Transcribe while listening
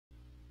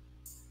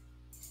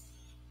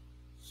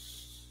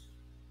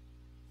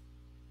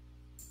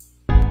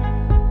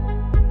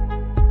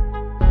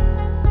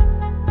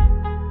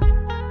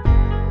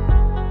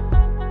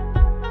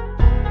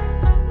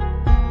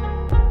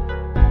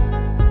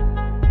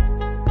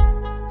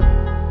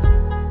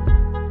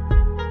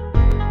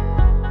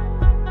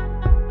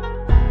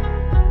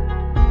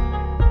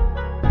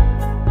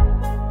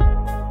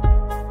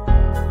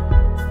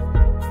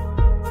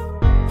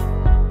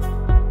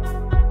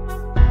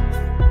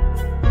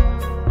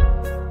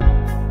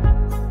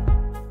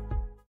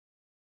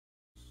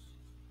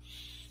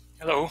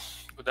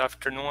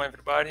afternoon,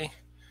 everybody.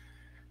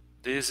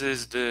 This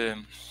is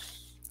the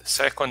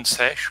second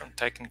session,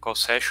 technical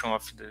session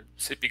of the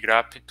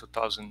SIBGRAPI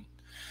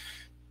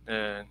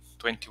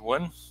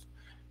 2021.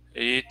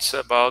 It's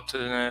about,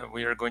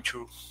 we are going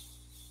to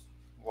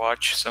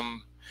watch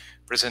some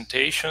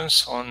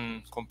presentations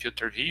on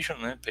computer vision,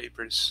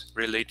 papers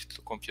related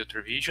to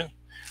computer vision.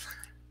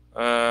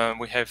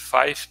 We have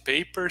 5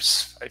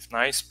 papers, 5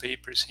 nice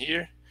papers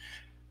here.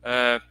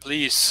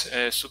 Please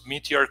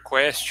submit your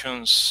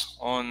questions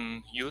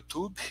on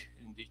YouTube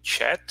in the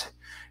chat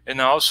and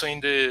also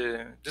in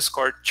the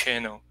Discord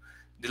channel.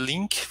 The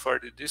link for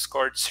the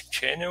Discord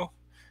channel,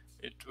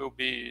 it will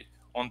be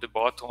on the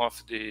bottom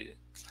of the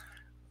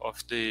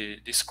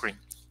screen.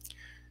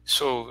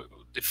 So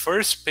the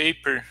first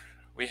paper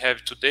we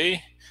have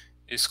today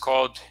is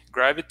called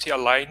Gravity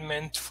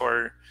Alignment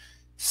for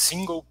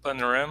Single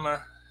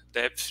Panorama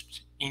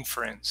Depth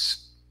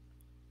Inference.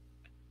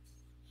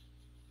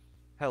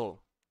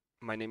 Hello,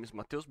 my name is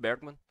Matheus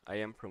Bergman. I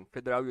am from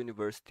Federal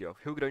University of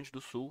Rio Grande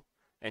do Sul,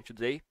 and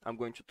today I'm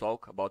going to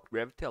talk about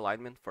gravity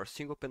alignment for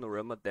single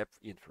panorama depth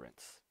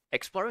inference.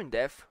 Exploring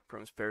depth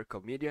from spherical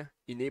media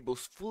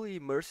enables fully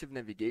immersive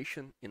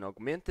navigation in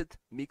augmented,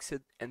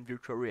 mixed, and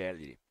virtual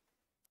reality.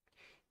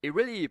 A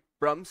really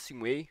promising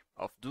way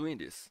of doing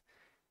this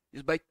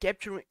is by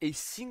capturing a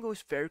single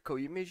spherical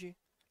image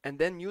and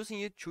then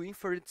using it to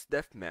infer its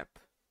depth map.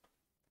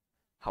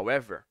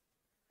 However,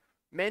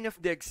 many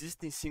of the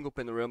existing single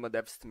panorama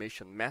depth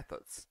estimation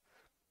methods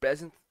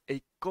present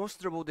a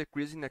considerable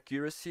decrease in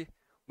accuracy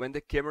when the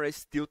camera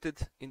is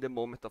tilted in the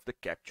moment of the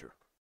capture.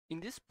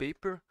 In this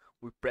paper,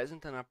 we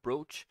present an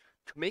approach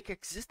to make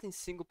existing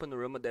single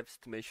panorama depth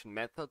estimation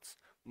methods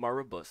more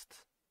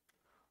robust.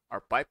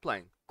 Our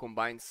pipeline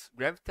combines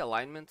gravity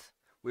alignment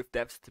with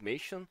depth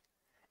estimation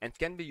and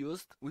can be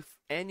used with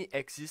any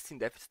existing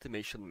depth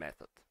estimation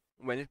method.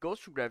 When it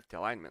goes to gravity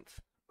alignment,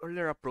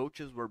 earlier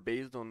approaches were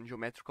based on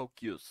geometrical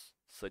cues,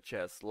 such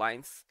as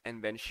lines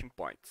and vanishing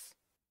points.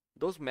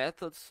 Those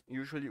methods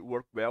usually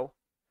work well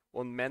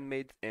on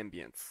man-made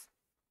ambients.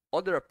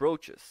 Other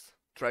approaches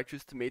try to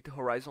estimate the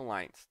horizon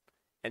lines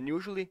and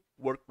usually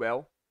work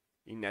well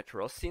in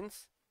natural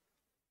scenes,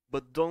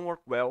 but don't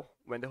work well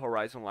when the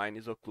horizon line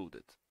is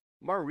occluded.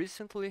 More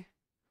recently,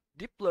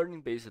 deep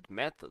learning-based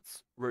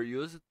methods were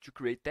used to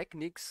create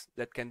techniques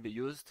that can be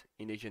used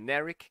in a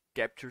generic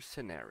capture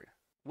scenario.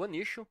 One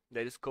issue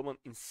that is common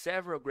in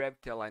several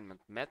gravity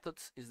alignment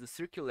methods is the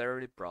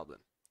circularity problem.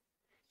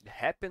 It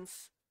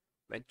happens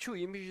when two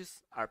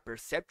images are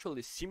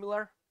perceptually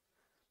similar,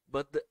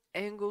 but the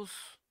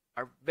angles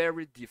are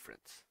very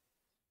different.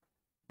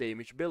 The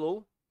image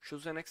below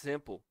shows an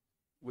example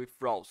with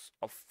draws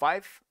of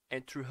 5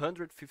 and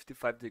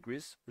 355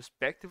 degrees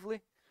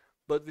respectively,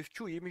 but with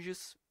two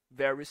images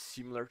very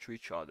similar to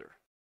each other.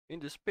 In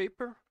this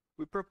paper,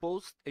 we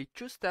proposed a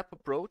two-step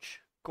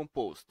approach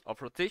composed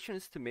of rotation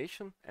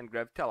estimation and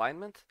gravity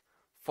alignment,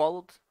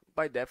 followed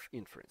by depth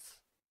inference.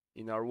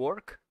 In our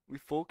work, we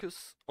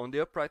focus on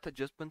the upright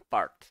adjustment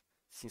part,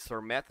 since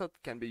our method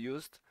can be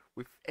used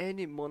with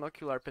any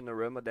monocular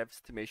panorama depth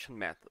estimation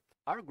method.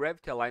 Our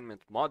gravity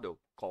alignment model,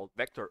 called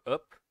Vector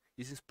Up,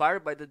 is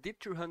inspired by the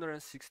Deep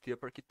 360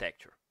 Up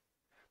architecture.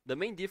 The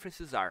main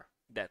differences are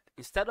that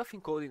instead of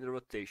encoding the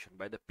rotation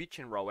by the pitch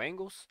and raw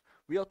angles,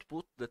 we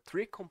output the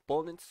 3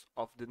 components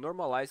of the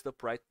normalized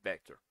upright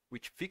vector,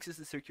 which fixes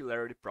the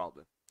circularity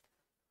problem.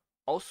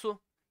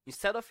 Also,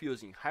 instead of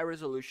using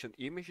high-resolution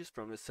images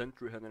from the Sun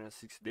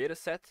 360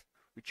 dataset,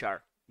 which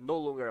are no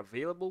longer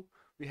available,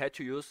 we had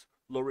to use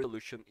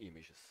low-resolution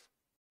images.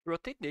 To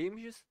rotate the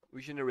images,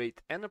 we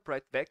generate n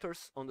upright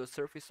vectors on the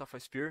surface of a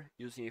sphere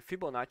using a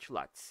Fibonacci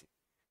lattice.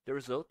 The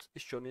result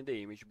is shown in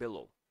the image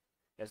below.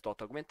 As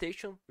dot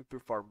augmentation, we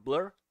perform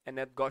blur and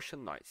add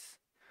Gaussian noise.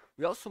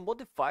 We also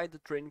modified the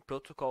training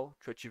protocol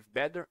to achieve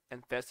better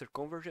and faster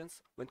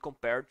convergence when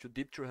compared to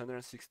Deep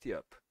 360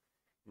 Up.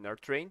 In our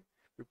train,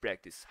 we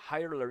practice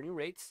higher learning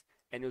rates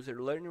and use a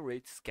learning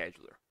rate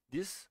scheduler.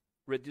 This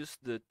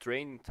reduced the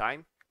training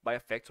time by a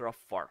factor of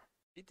 4.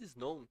 It is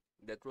known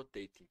that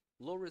rotating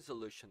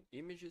low-resolution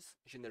images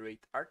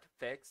generate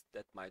artifacts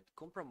that might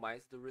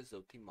compromise the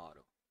resulting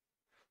model.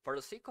 For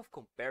the sake of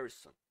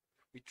comparison,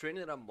 we trained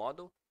a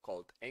model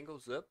called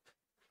Angles Up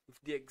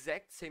with the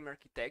exact same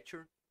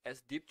architecture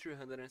as Deep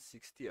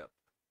 360 Up,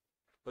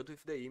 but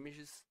with the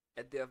images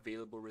at the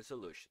available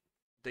resolution.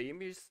 The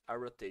images are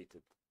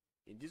rotated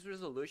in these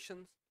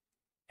resolutions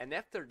and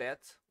after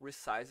that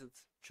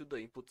resized to the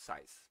input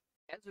size.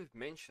 As we've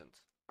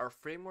mentioned, our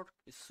framework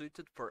is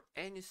suited for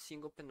any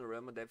single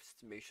panorama depth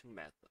estimation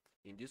method.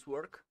 In this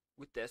work,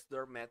 we tested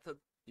our method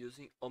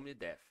using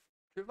OmniDepth.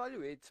 To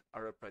evaluate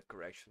our upright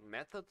correction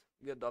method,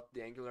 we adopt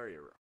the angular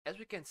error. As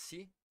we can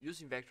see,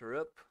 using Vector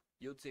Up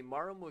yields a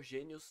more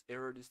homogeneous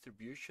error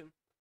distribution.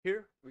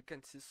 Here we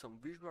can see some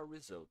visual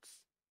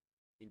results.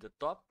 In the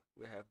top,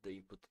 we have the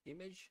input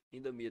image,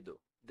 in the middle,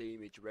 the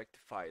image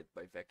rectified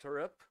by Vector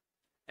Up,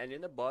 and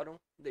in the bottom,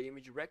 the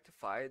image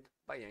rectified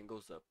by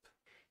Angles Up.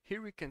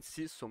 Here we can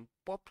see some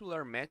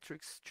popular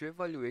metrics to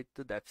evaluate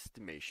the depth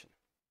estimation.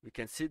 We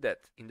can see that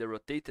in the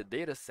rotated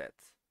dataset,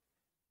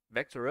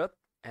 Vector up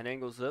and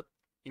angles up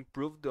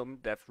improve the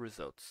omni-depth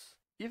results.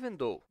 Even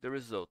though the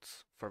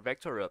results for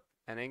vector up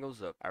and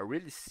angles up are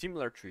really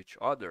similar to each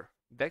other,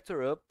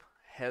 vector up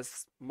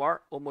has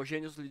more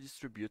homogeneously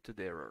distributed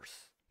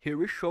errors. Here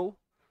we show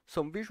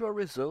some visual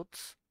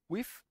results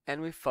with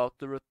and without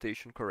the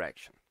rotation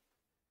correction.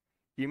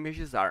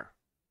 Images are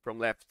from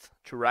left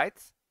to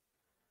right,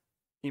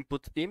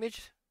 input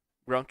image,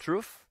 ground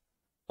truth,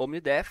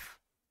 omni-depth,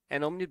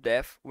 and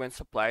omni-depth when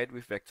supplied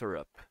with vector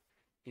up.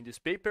 In this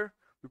paper,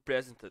 we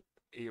presented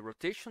a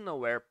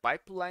rotation-aware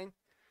pipeline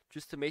to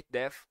estimate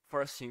depth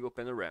for a single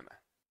panorama.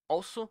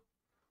 Also,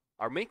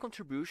 our main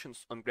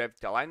contributions on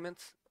gravity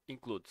alignments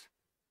include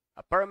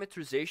a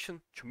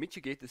parameterization to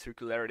mitigate the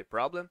circularity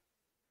problem,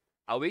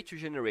 a way to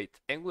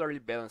generate angularly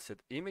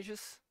balanced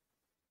images,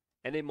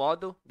 and a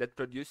model that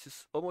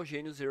produces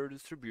homogeneous error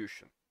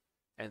distribution,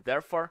 and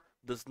therefore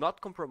does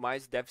not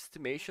compromise depth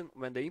estimation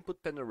when the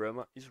input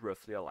panorama is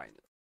roughly aligned.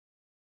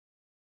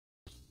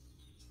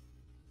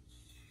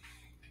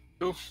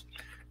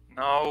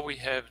 Now we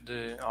have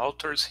the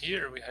authors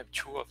here. We have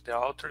two of the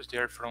authors. They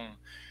are from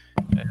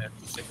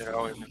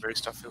Federal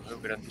University of Rio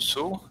Grande do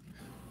Sul,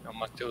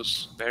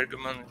 Matheus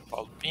Bergman and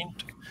Paulo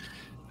Pinto.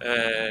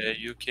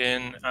 You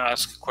can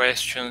ask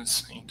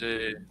questions in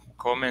the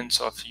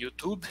comments of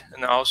YouTube,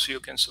 and also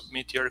you can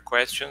submit your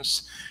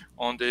questions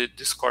on the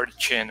Discord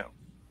channel.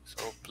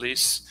 So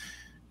please,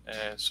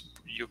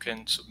 you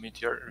can submit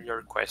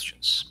your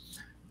questions.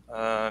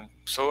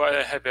 So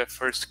I have a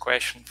first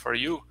question for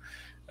you.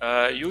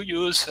 You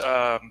use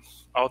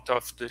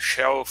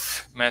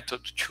out-of-the-shelf method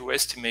to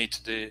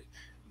estimate the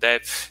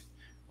depth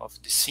of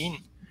the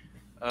scene,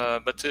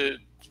 but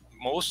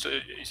most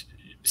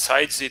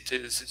besides it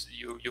is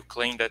you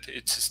claim that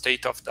it's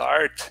state of the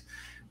art,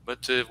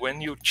 but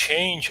when you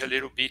change a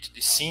little bit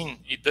the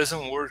scene, it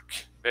doesn't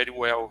work very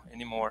well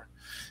anymore.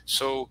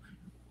 So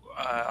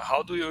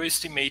how do you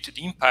estimate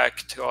the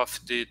impact of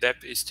the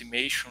depth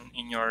estimation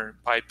in your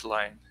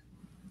pipeline?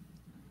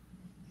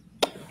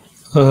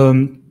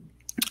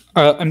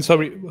 I'm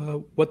sorry.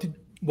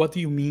 What do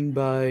you mean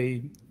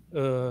by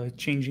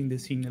changing the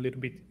scene a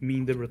little bit? You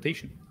mean the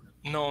rotation?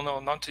 No,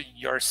 not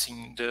your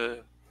scene.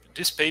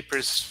 These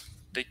papers,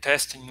 they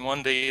test in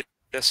one data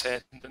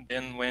set, and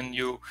then when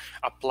you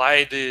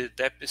apply the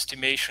depth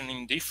estimation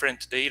in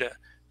different data,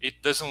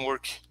 it doesn't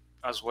work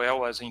as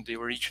well as in the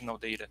original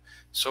data.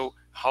 So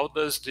how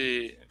does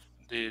the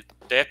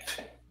depth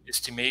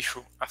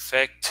estimation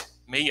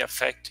may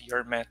affect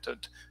your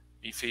method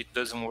if it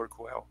doesn't work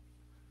well?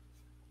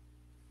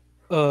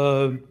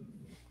 The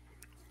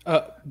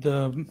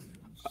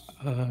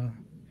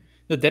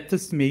depth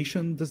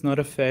estimation does not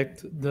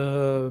affect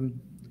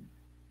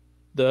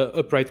the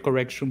upright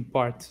correction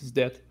part. Is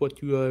that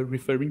what you are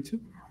referring to,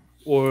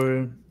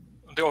 or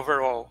the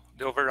overall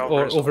or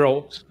result?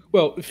 overall?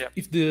 Well, if, Yeah.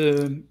 if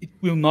it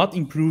will not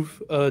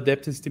improve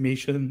depth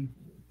estimation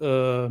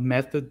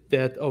method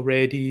that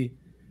already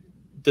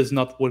does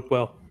not work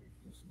well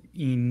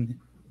in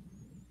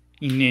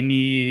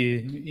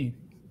any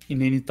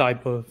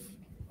type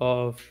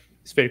of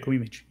spherical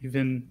image,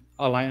 even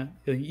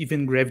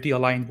gravity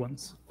aligned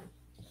ones.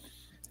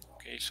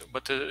 Okay, so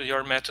but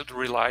your method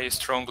relies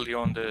strongly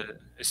on the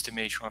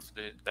estimation of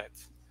the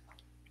depth.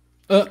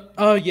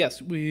 Yes,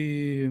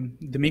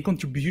 the main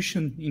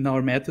contribution in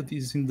our method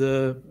is in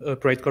the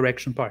upright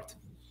correction part.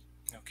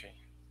 Okay.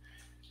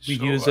 We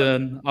So, use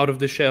an out of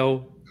the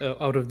shelf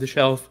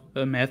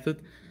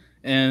method,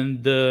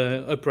 and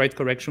the upright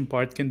correction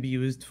part can be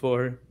used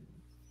for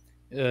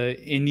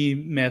any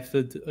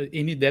method,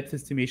 any depth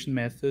estimation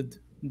method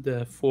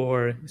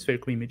for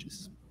spherical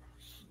images.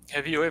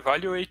 have you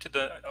evaluated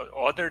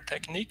other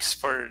techniques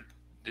for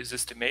this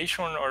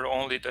estimation, or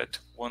only that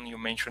one you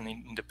mentioned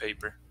in the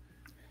paper?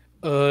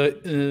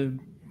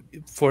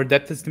 For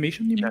depth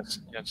estimation, you mean?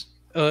 Yes.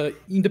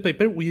 In the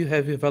paper, we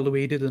have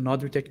evaluated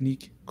another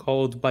technique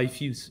called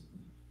bifuse.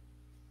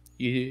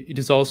 It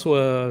is also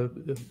a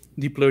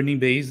deep learning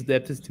based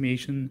depth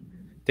estimation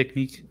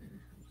technique.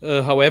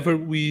 However,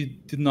 we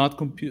did not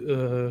compute.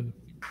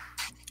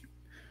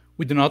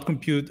 We do not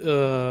compute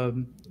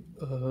the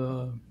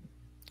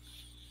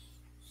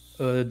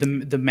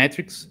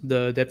metrics,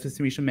 the depth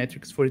estimation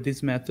metrics for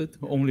this method.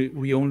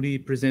 We only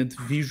present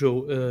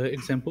visual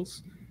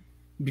examples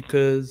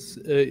because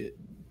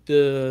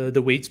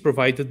the weights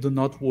provided do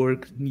not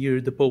work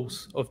near the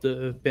poles of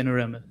the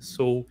panorama.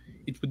 So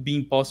it would be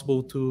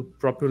impossible to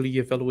properly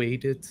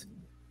evaluate it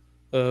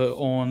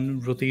on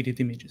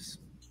rotated images.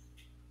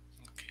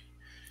 Okay.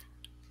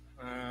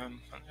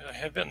 I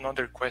have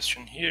another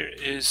question here.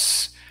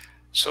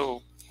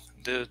 So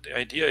the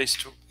idea is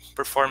to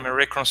perform a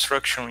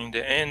reconstruction in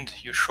the end.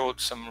 You showed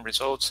some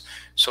results.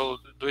 So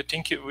do you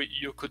think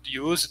you could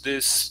use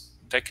this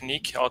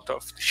technique out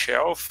of the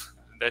shelf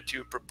that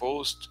you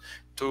proposed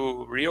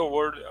to real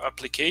world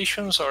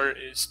applications, or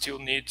it still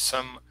need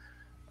some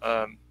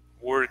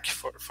work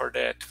for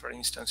that? For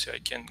instance, I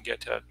can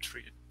get a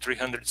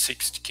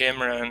 360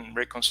 camera and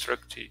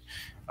reconstruct the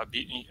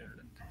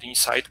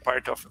inside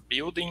part of a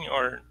building,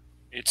 or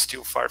it's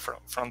still far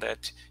from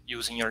that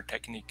using your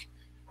technique?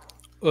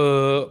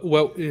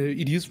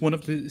 It is one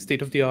of the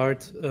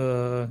state-of-the-art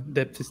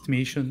depth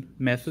estimation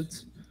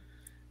methods,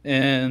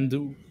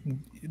 and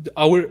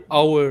our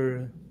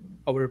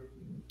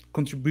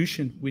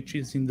contribution, which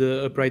is in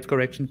the upright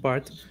correction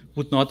part,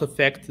 would not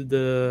affect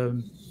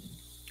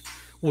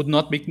would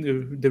not make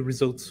the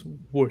results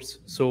worse.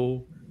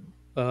 So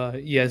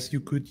yes,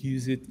 you could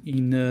use it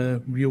in a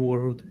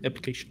real-world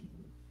application.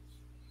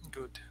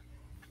 Good.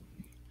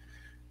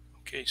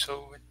 Okay,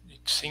 so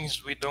it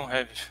seems we don't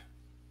have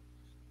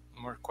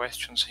more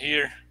questions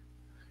here.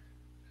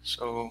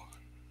 So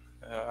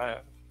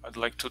I'd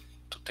like to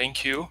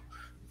thank you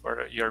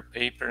for your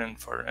paper and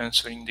for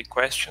answering the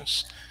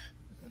questions.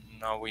 And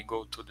now we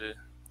go to the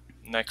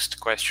next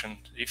question.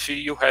 If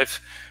you have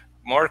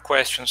more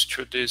questions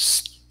to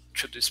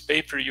this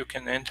paper, you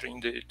can enter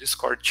in the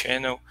Discord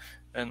channel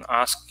and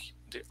ask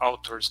the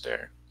authors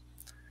there.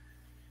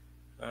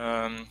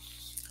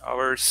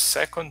 Our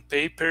second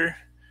paper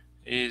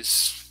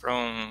is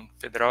from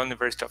Federal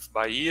University of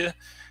Bahia.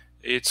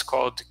 It's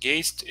called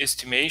Gaze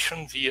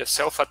Estimation via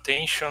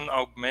Self-Attention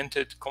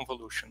Augmented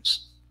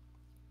Convolutions.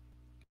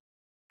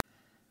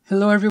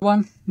 Hello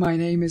everyone, my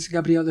name is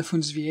Gabriel de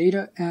Fundes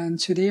Vieira, and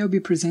today I'll be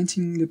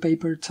presenting the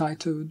paper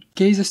titled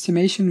Gaze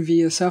Estimation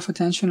via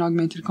Self-Attention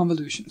Augmented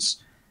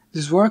Convolutions.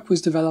 This work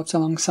was developed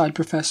alongside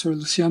Professor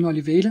Luciano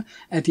Oliveira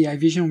at the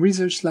iVision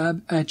Research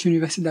Lab at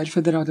Universidade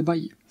Federal da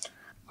Bahia.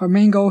 Our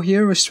main goal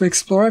here was to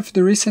explore if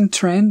the recent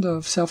trend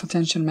of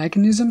self-attention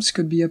mechanisms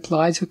could be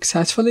applied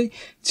successfully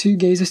to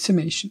gaze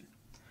estimation.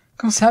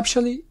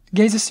 Conceptually,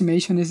 gaze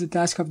estimation is the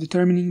task of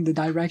determining the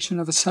direction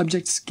of a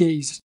subject's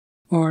gaze,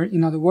 or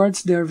in other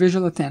words, their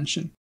visual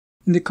attention.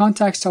 In the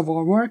context of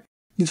our work,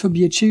 this will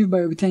be achieved by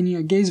obtaining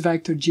a gaze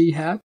vector g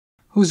hat,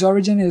 whose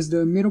origin is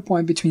the middle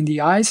point between the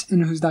eyes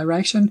and whose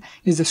direction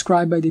is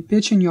described by the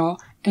pitch and yaw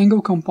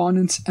angle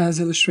components as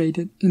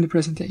illustrated in the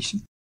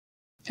presentation.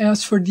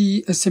 As for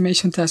the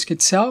estimation task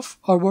itself,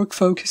 our work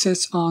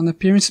focuses on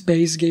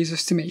appearance-based gaze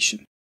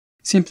estimation.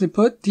 Simply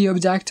put, the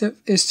objective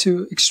is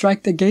to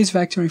extract the gaze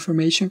vector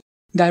information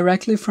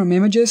directly from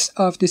images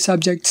of the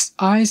subject's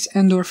eyes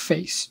and/or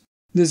face.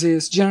 This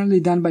is generally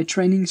done by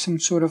training some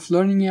sort of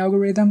learning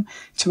algorithm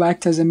to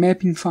act as a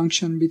mapping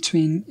function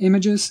between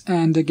images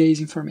and the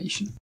gaze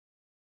information.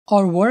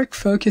 Our work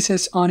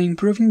focuses on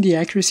improving the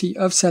accuracy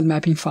of said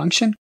mapping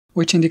function,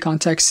 which in the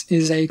context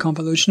is a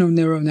convolutional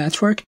neural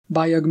network,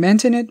 by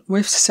augmenting it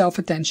with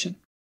self-attention.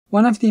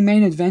 One of the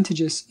main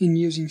advantages in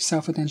using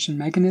self-attention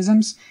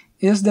mechanisms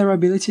is their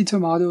ability to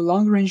model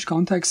long-range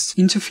contexts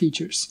into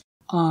features.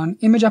 On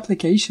image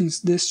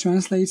applications, this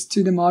translates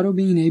to the model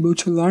being able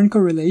to learn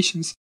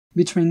correlations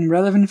between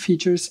relevant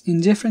features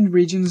in different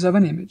regions of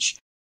an image.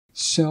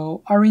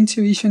 So our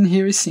intuition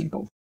here is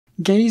simple.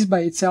 Gaze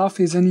by itself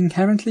is an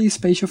inherently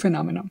spatial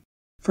phenomenon.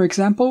 For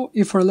example,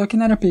 if we're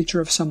looking at a picture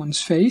of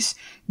someone's face,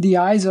 the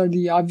eyes are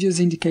the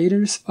obvious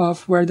indicators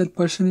of where that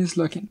person is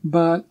looking.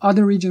 But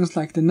other regions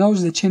like the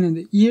nose, the chin, and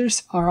the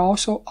ears are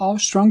also all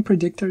strong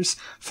predictors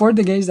for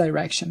the gaze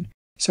direction.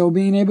 So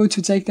being able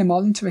to take them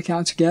all into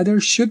account together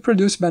should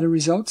produce better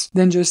results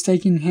than just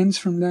taking hints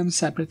from them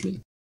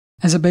separately.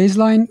 As a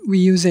baseline, we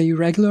use a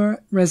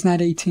regular ResNet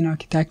 18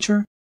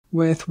 architecture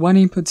with one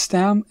input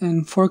stem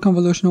and 4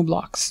 convolutional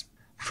blocks.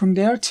 From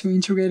there, to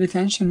integrate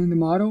attention in the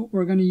model,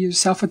 we're going to use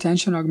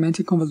self-attention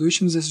augmented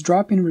convolutions as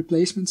drop-in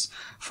replacements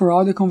for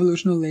all the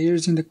convolutional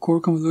layers in the core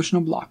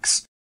convolutional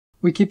blocks.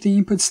 We keep the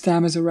input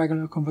stem as a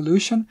regular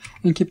convolution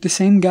and keep the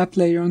same gap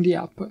layer on the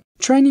output.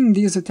 Training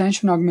these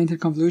attention augmented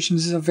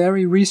convolutions is a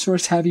very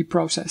resource-heavy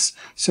process,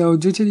 so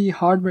due to the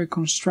hardware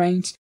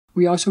constraints,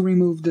 we also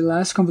remove the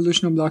last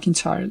convolutional block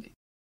entirely.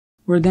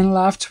 We're then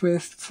left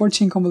with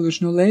 14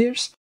 convolutional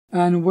layers,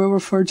 and we'll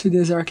refer to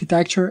this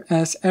architecture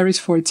as Ares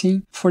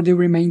 14 for the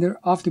remainder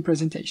of the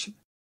presentation.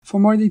 For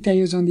more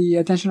details on the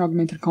attention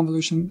augmented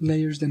convolution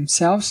layers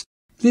themselves,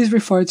 please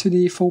refer to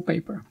the full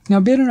paper.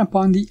 Now, building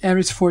upon the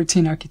Ares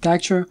 14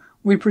 architecture,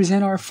 we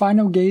present our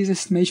final gaze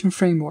estimation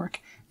framework,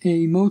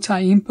 a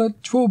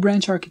multi-input,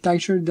 dual-branch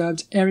architecture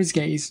dubbed Ares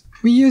Gaze.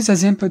 We use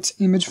as inputs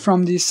image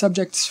from the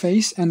subject's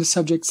face and the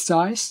subject's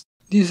eyes.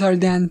 These are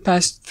then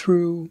passed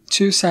through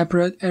 2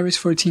 separate Ares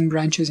 14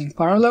 branches in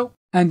parallel,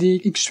 and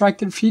the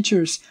extracted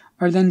features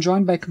are then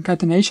joined by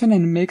concatenation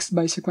and mixed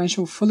by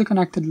sequential fully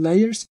connected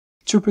layers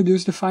to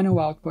produce the final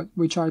output,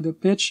 which are the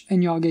pitch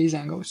and yaw gaze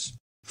angles.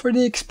 For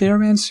the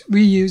experiments,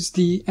 we use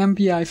the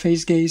MPI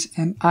phase gaze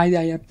and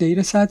IDIAP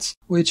datasets,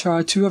 which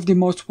are 2 of the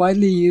most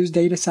widely used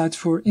datasets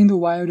for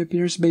in-the-wild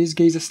appearance-based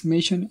gaze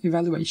estimation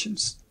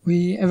evaluations.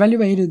 We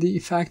evaluated the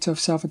effect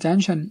of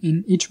self-attention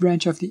in each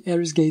branch of the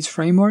Ares Gaze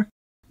framework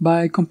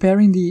by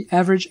comparing the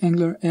average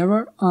angular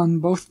error on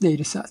both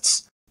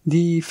datasets.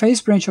 The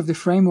face branch of the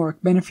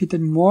framework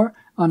benefited more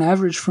on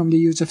average from the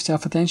use of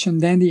self-attention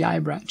than the eye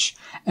branch,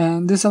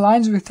 and this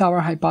aligns with our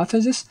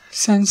hypothesis,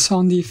 since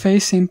on the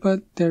face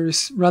input there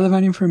is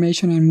relevant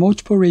information in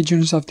multiple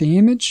regions of the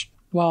image,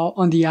 while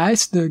on the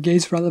eyes the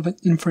gaze relevant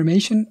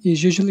information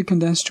is usually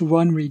condensed to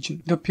one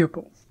region, the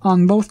pupil.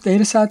 On both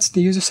datasets,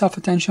 the use of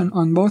self-attention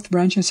on both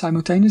branches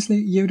simultaneously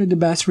yielded the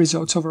best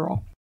results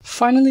overall.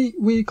 Finally,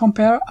 we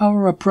compare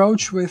our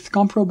approach with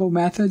comparable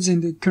methods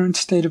in the current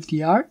state of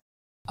the art.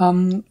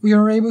 We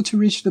are able to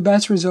reach the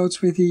best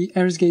results with the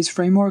Iris Gaze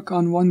framework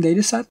on one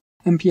dataset,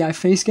 MPI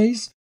Face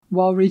Gaze,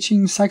 while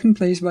reaching second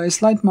place by a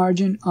slight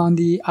margin on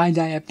the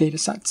IDIAP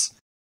datasets.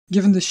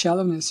 Given the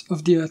shallowness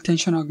of the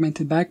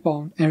attention-augmented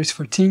backbone,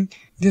 Iris-14,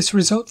 this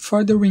result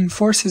further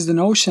reinforces the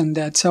notion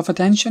that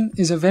self-attention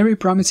is a very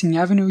promising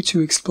avenue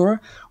to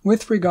explore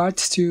with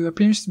regards to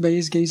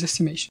appearance-based gaze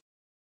estimation.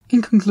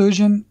 In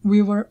conclusion,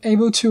 we were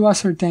able to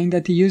ascertain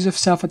that the use of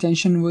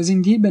self-attention was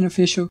indeed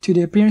beneficial to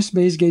the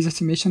appearance-based gaze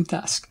estimation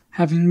task,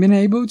 having been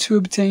able to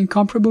obtain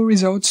comparable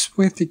results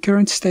with the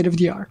current state of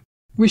the art.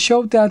 We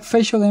showed that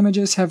facial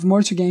images have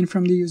more to gain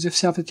from the use of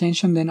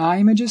self-attention than eye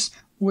images,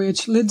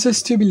 which leads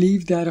us to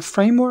believe that a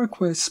framework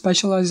with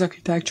specialized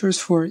architectures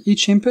for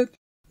each input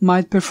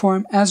might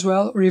perform as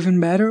well or even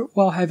better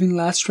while having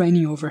less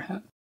training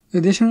overhead.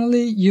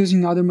 Additionally,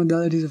 using other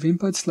modalities of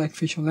inputs like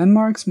facial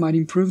landmarks might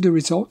improve the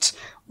results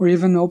or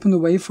even open the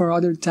way for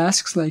other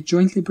tasks like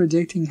jointly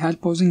predicting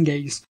head pose and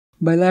gaze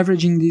by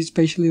leveraging these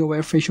spatially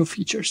aware facial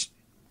features.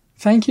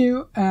 Thank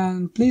you,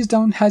 and please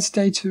don't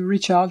hesitate to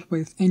reach out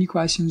with any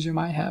questions you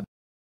might have.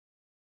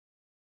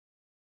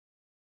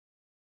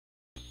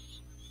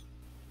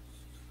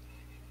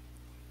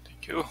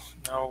 Thank you.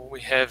 Now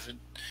we have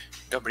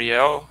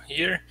Gabriel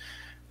here.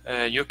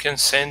 You can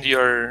send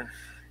your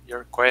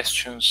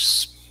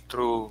questions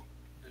through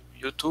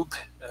YouTube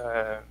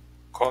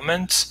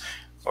comments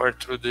or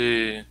through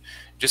the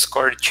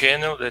Discord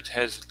channel that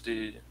has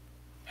the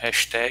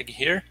hashtag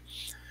here.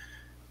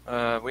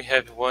 We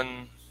have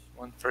one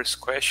first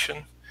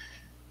question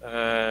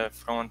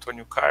from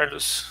Antonio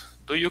Carlos.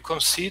 Do you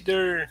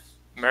consider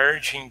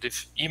merging the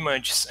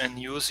images and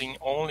using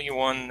only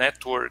one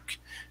network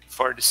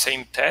for the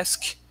same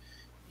task?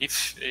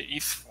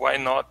 If why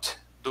not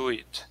do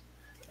it,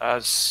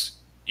 as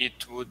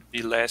it would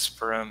be less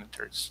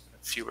parameters,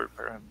 fewer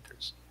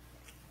parameters?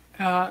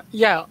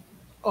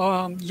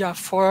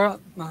 For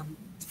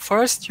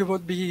first, you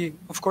would be,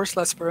 of course,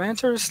 less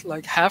parameters,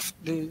 like half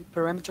the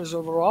parameters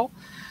overall.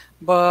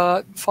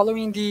 But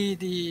following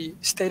the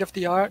state of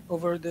the art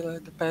over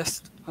the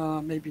past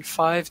maybe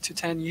 5 to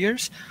 10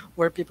 years,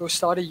 where people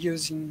started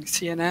using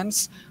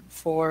CNNs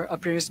for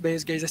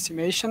appearance-based gaze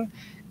estimation,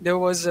 there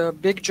was a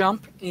big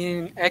jump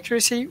in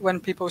accuracy when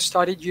people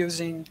started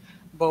using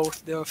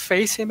both the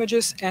face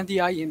images and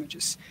the eye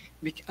images.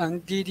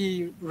 And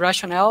the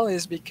rationale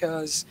is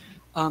because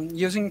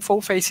using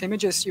full face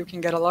images, you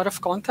can get a lot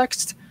of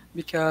context,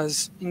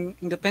 because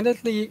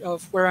independently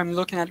of where I'm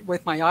looking at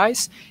with my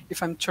eyes,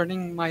 if I'm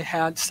turning my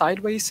head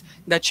sideways,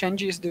 that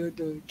changes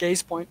the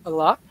gaze point a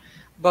lot.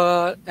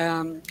 But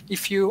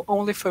if you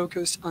only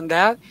focus on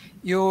that,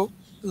 you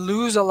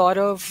lose a lot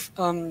of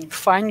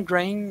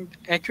fine-grained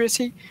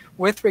accuracy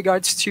with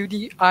regards to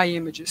the eye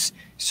images.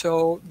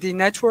 So the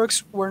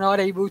networks were not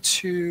able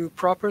to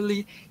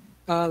properly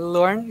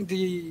learn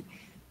the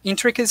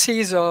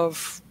intricacies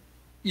of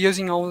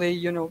using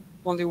only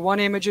one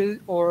image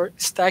or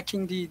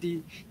stacking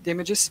the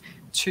images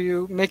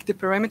to make the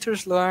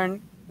parameters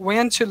learn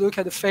when to look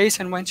at the face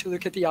and when to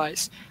look at the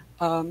eyes.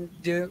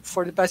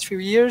 For the past few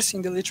years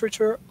in the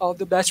literature, all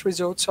the best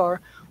results are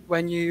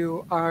when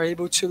you are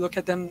able to look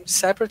at them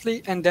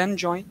separately and then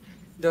join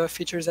the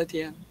features at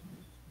the end.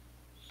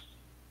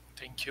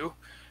 Thank you.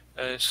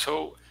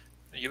 So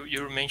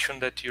you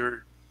mentioned that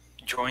you're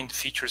joined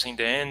features in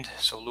the end,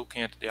 so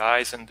looking at the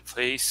eyes and the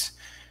face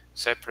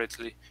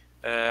separately.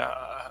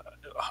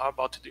 How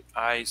about the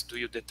eyes? Do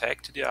you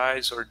detect the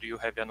eyes, or do you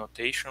have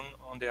annotation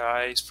on the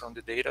eyes from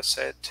the data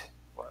set?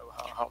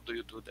 How do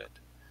you do that?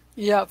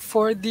 Yeah,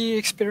 for the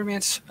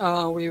experiments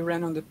we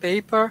ran on the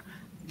paper,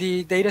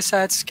 the data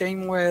sets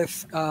came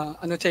with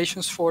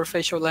annotations for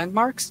facial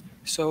landmarks.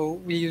 So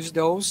we use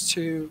those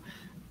to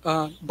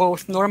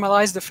both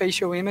normalize the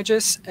facial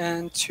images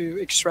and to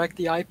extract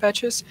the eye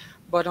patches.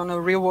 But on a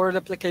real-world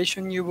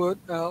application, you would,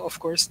 of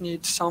course,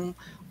 need some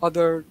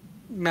other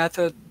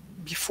method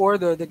before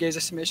the gaze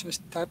estimation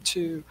step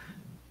to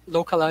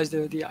localize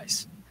the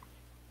eyes.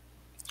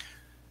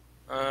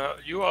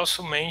 You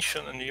also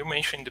mentioned, and you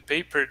mentioned in the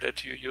paper,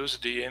 that you use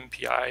the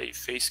MPI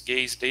face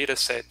gaze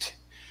dataset.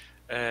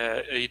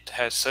 It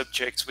has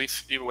subjects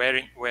with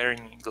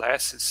wearing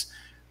glasses,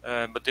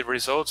 but the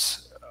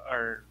results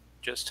are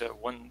just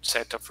one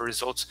set of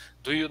results.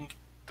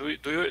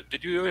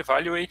 Did you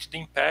evaluate the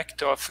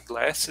impact of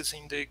glasses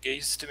in the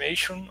gaze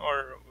estimation,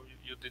 or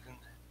you didn't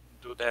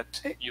do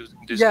that using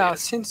this data?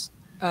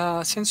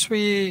 Since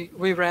we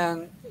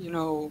ran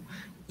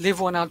leave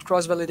one out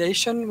cross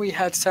validation, we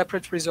had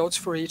separate results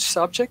for each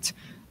subject,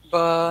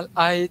 but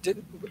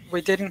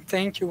we didn't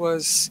think it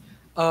was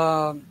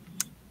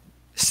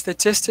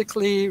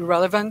statistically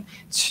relevant,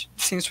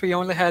 since we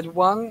only had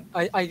one,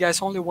 I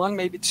guess only one,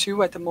 maybe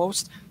two at the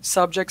most,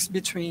 subjects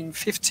between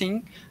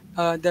 15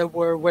 that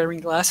were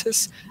wearing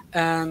glasses,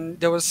 and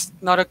there was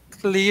not a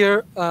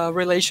clear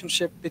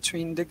relationship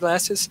between the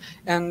glasses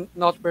and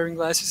not wearing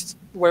glasses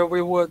where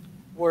we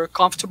were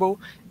comfortable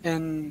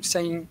in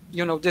saying,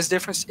 this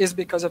difference is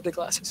because of the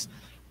glasses.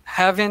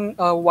 having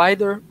a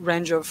wider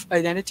range of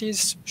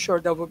identities, sure,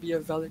 that would be a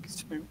valid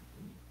experiment.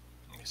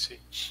 I see.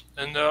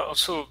 And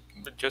also,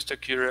 just a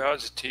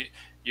curiosity,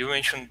 you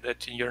mentioned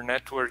that your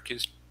network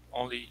is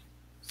only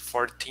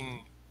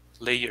 14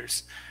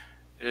 layers.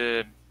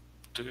 Uh,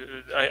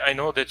 I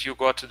know that you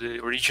got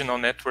the original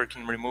network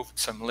and removed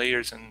some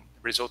layers and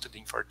resulted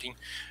in 14.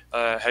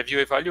 Have you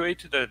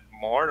evaluated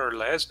more or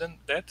less than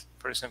that?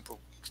 For example,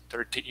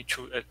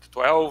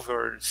 12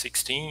 or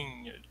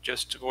 16,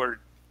 or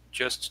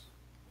just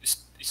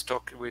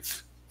stuck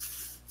with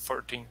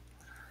 14?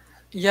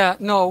 Yeah,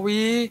 no,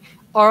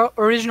 our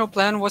original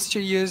plan was to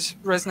use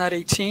ResNet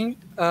 18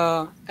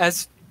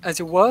 as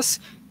it was,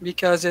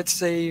 because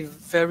it's a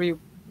very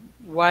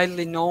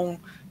widely known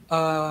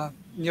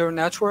neural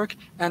network,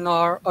 and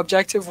our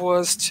objective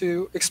was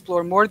to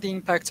explore more the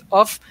impact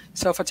of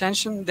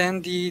self-attention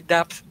than the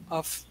depth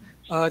of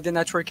the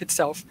network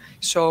itself.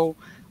 So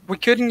we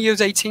couldn't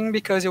use 18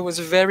 because it was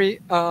very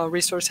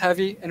resource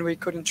heavy and we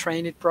couldn't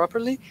train it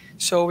properly.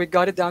 So we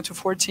got it down to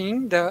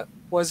 14. That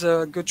was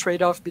a good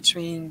trade-off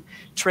between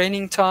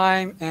training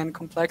time and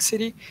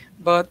complexity,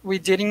 but we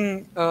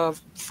didn't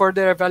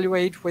further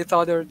evaluate with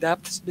other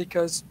depths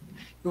because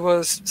it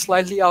was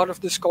slightly out of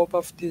the scope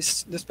of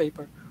this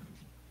paper.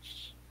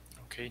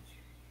 Okay,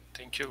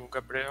 thank you,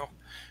 Gabriel.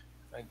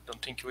 I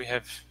don't think we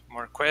have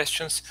more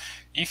questions.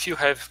 If you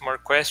have more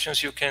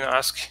questions, you can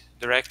ask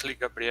directly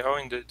Gabriel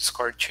in the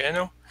Discord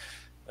channel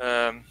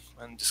and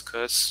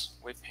discuss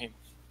with him.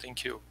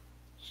 Thank you.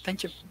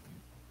 Thank you.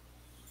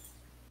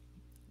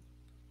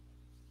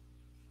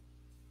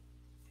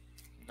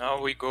 Now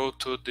we go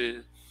to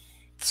the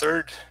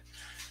third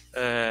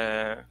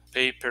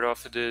paper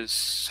of this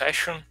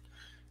session.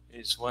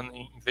 Is one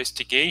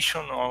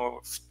investigation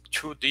of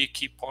 2D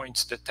key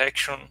points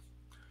detection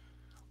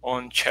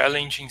on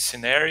challenging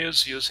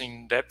scenarios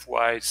using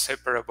depth-wise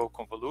separable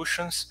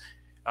convolutions,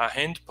 a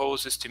hand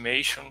pose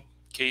estimation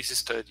case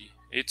study.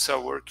 It's a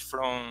work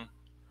from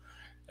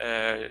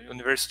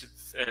Universidade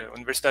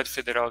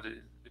Federal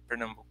de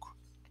Pernambuco.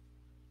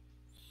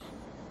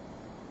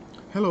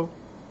 Hello,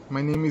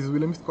 my name is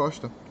William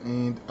Costa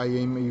and I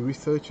am a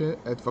researcher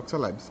at Voxel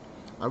Labs.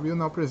 I will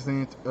now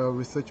present a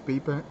research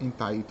paper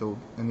entitled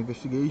An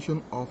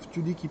Investigation of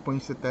 2D Key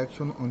Points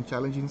Detection on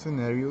Challenging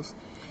Scenarios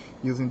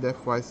using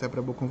Depth-Wise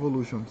Separable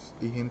Convolutions,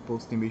 a hand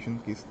pose estimation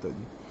case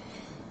study.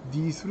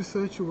 This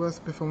research was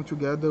performed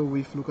together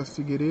with Lucas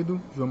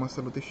Figueiredo, João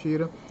Marcelo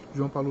Teixeira,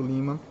 João Paulo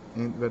Lima,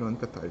 and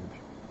Verônica Taibe.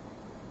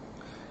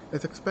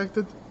 As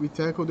expected, we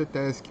tackled the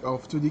task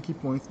of 2D key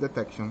points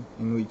detection,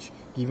 in which,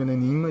 given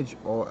an image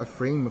or a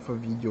frame of a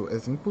video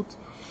as input,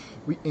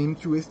 we aim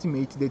to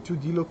estimate the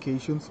 2D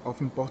locations of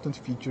important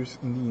features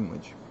in the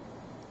image.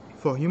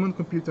 For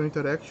human-computer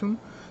interaction,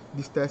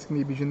 this task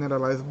may be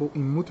generalizable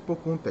in multiple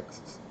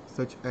contexts,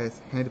 such as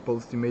hand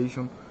pose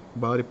estimation,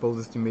 body pose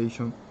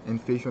estimation,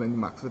 and facial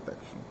landmarks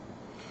detection.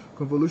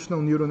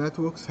 Convolutional neural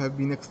networks have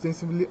been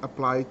extensively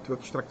applied to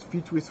extract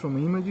features from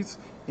images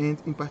and,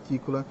 in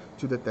particular,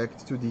 to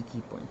detect 2D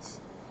key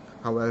points.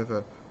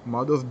 However,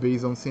 models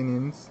based on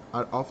CNNs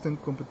are often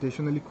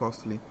computationally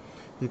costly,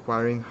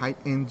 requiring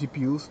high-end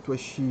GPUs to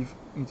achieve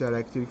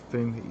interactive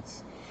frame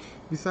rates.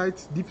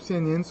 Besides, deep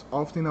CNNs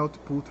often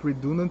output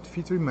redundant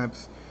feature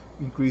maps,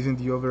 increasing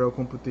the overall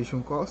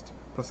computation cost,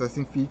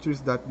 processing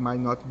features that might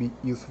not be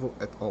useful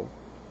at all.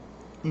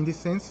 In this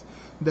sense,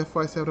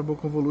 depth-wise separable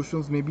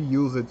convolutions may be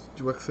used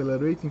to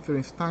accelerate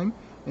inference time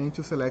and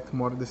to select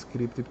more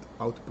descriptive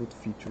output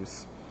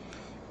features.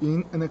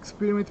 In an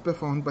experiment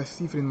performed by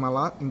Cifre and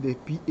Mallah in their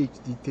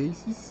PhD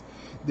thesis,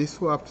 they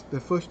swapped the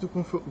first two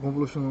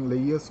convolutional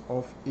layers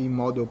of a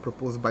model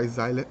proposed by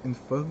Zeiler and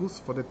Fergus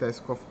for the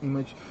task of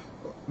image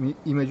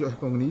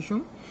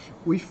recognition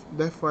with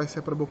depth-wise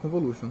separable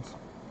convolutions.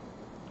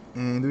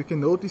 And we can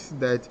notice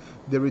that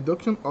the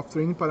reduction of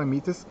training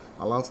parameters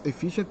allows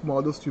efficient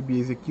models to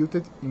be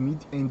executed in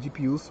mid-end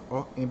GPUs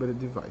or embedded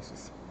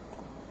devices.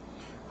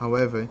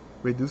 However,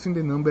 reducing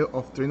the number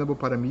of trainable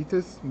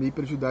parameters may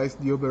prejudice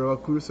the overall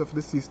accuracy of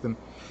the system,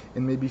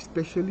 and may be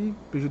especially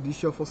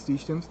prejudicial for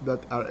systems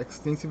that are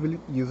extensively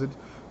used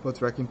for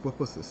tracking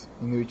purposes,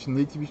 in which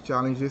native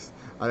challenges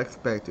are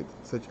expected,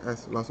 such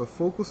as loss of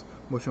focus,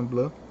 motion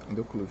blur, and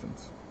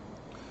occlusions.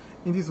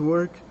 In this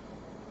work,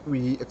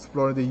 we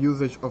explore the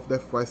usage of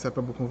depth-wise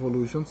separable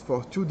convolutions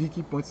for 2D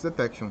key points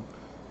detection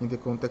in the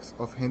context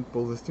of hand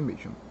pose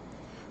estimation,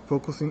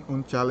 focusing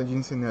on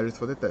challenging scenarios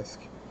for the task.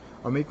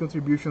 Our main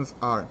contributions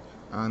are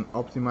an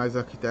optimized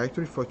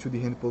architecture for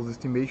 2D hand pose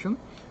estimation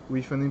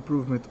with an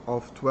improvement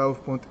of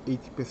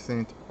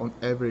 12.8% on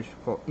average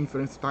for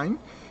inference time,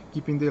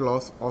 keeping the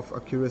loss of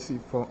accuracy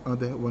for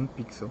under 1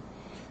 pixel.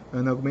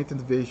 An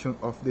augmented version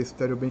of the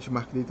stereo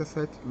benchmark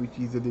dataset, which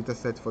is the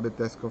dataset for the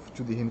task of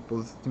 2D hand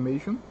pose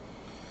estimation,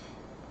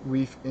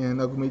 with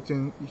an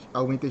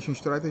augmentation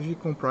strategy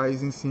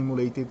comprising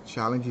simulated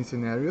challenging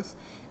scenarios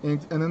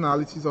and an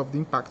analysis of the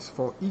impacts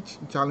for each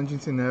challenging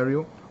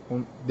scenario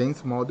on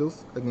dense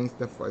models against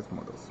depth-wise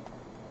models.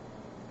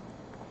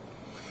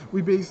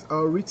 We base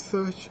our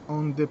research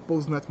on the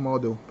PoseNet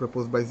model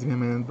proposed by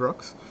Zimmerman and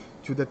Brox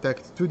to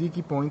detect 2D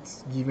key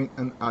points given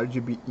an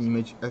RGB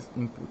image as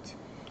input.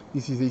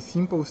 This is a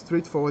simple,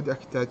 straightforward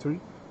architecture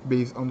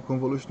based on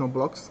convolutional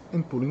blocks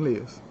and pooling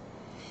layers.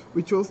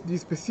 We chose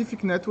this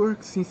specific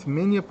network since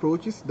many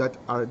approaches that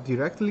are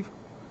directly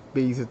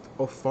based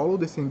or follow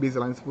the same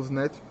baseline as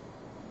PostNet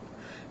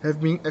have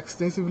been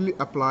extensively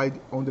applied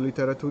on the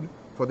literature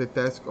for the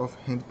task of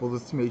hand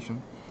pose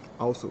estimation.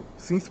 Also,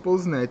 since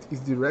PostNet is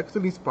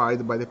directly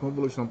inspired by the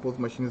convolutional pose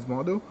machines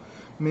model,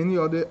 many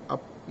other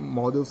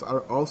models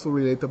are also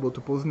relatable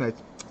to PostNet,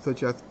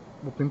 such as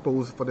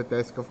OpenPose for the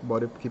task of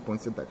body key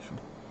points detection.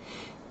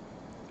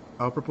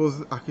 Our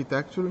proposed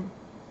architecture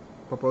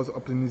proposed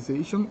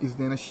optimization is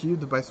then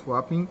achieved by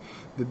swapping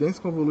the dense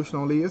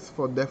convolutional layers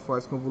for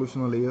depthwise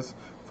convolutional layers,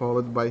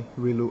 followed by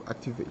ReLU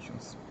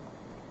activations.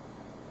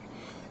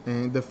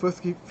 And the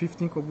first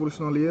 15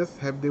 convolutional layers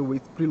have their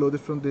weights preloaded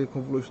from the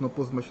convolutional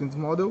pose machines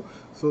model,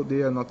 so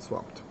they are not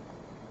swapped.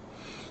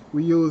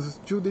 We use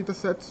two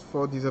datasets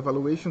for this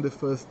evaluation. The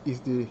first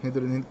is the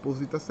hand-to-hand pose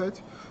dataset,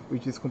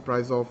 which is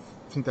comprised of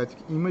synthetic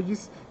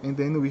images, and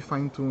then we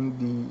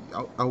fine-tune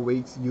our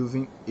weights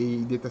using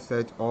a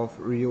dataset of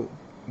real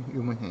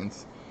human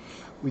hands.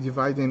 We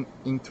divide them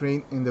in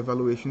train and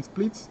evaluation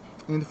splits,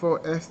 and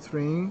for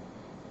S-train,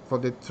 for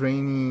the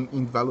training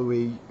and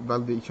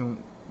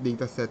validation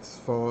datasets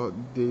for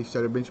the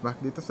stereo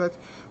benchmark dataset,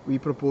 we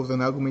propose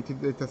an augmented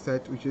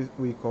dataset which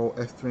we call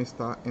S-train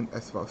star and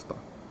S-val star.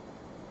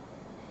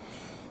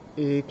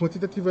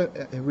 Quantitative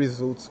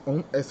results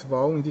on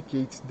S-val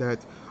indicates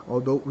that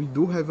although we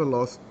do have a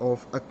loss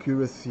of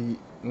accuracy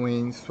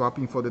when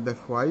swapping for the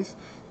depthwise,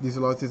 this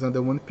loss is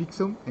under 1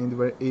 pixel and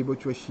we're able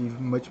to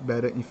achieve much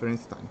better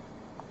inference time.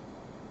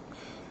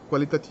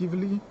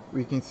 Qualitatively,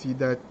 we can see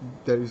that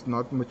there is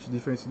not much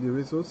difference in the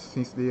results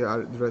since they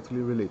are directly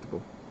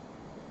relatable.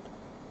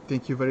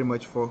 Thank you very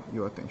much for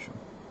your attention.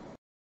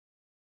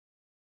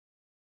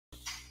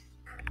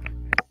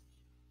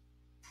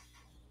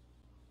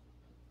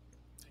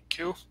 Thank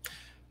you.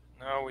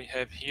 Now we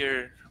have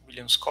here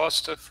Williams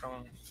Costa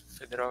from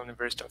Federal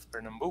University of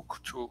Pernambuco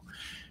to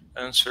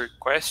answer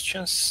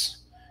questions.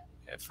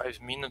 We have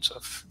 5 minutes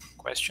of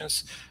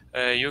questions.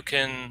 You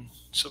can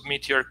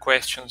submit your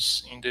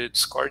questions in the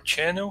Discord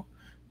channel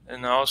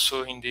and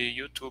also in the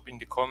YouTube, in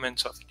the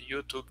comments of the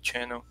YouTube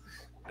channel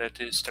that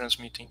is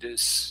transmitting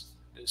this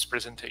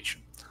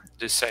presentation,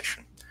 this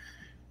session.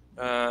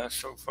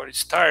 So for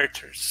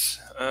starters,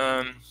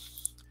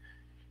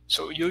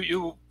 so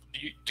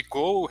the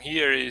goal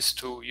here is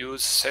to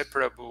use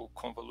separable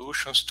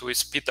convolutions to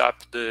speed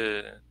up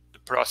the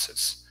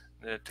process,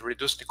 to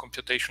reduce the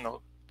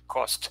computational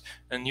cost.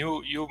 And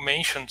you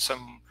mentioned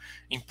some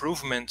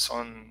improvements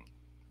on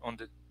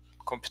the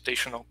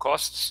computational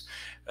costs,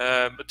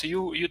 but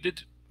you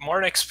did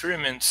more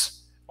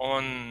experiments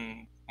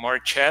on more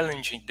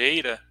challenging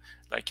data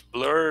like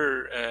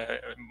blur,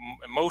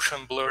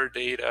 motion blur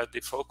data,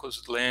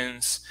 defocused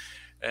lens.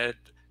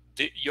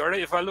 Your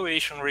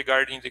evaluation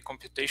regarding the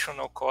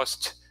computational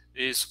cost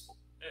is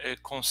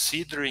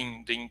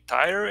considering the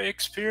entire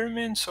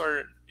experiments,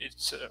 or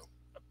it's a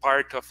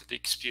part of the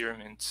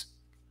experiments?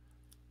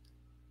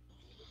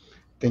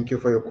 Thank you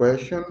for your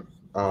question.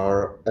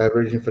 Our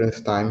average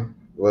inference time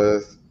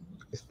was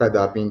sped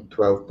up in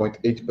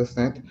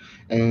 12.8%,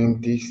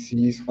 and this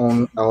is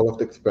on all of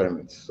the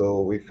experiments.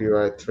 So if you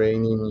are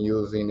training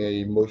using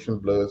a motion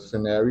blur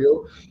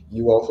scenario,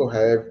 you also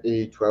have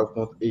a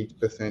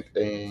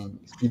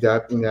 12.8% speed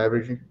up in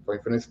average for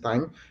inference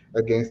time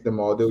against the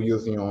model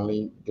using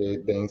only the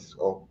dense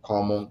or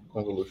common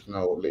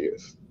convolutional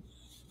layers.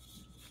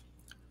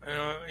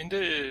 In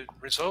the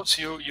results,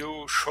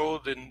 you show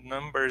the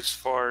numbers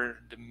for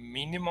the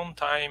minimum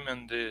time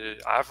and the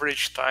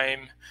average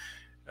time.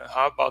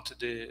 How about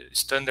the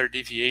standard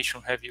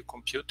deviation? Have you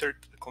computed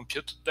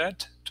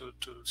that to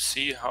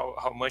see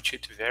how much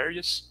it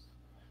varies?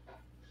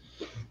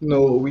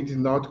 No, we did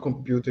not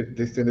compute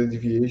the standard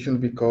deviation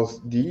because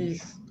the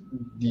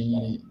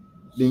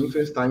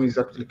inference time is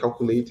actually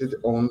calculated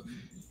on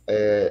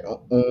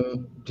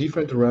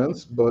different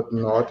runs, but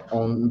not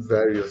on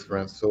various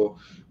runs. So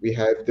we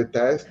have the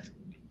test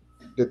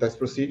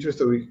procedure.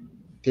 So we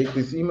take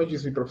these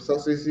images, we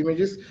process these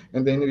images,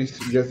 and then we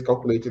just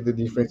calculated the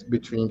difference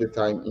between the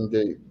time in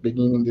the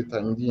beginning and the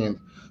time in the end.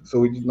 So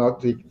we did not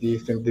take the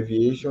standard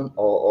deviation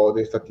or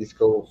the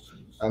statistical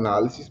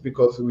analysis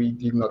because we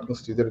did not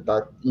consider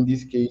that in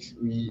this case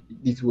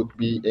this would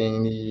lead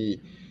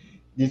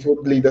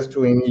us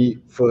to any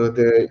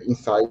further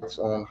insights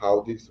on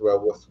how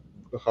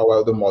how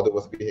well the model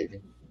was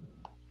behaving.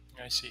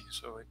 I see.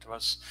 So it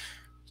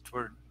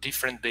were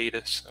different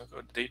data,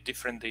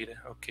 different data.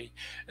 Okay.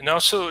 And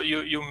also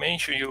you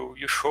mentioned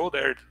you show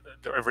there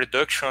a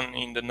reduction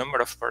in the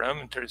number of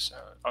parameters,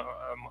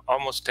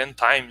 almost 10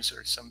 times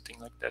or something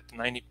like that,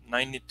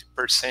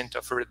 90%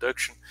 of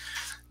reduction.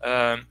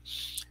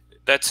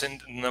 That's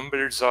in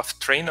numbers of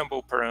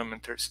trainable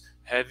parameters.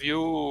 Have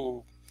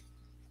you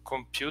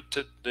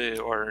computed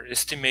or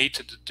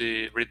estimated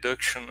the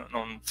reduction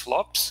on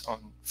flops,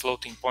 on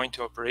floating point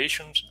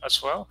operations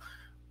as well?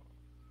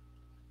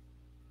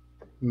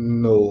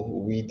 No,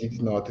 we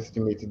did not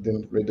estimate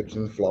the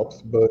reduction in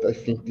flops, but I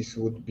think this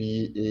would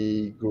be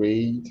a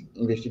great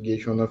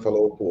investigation and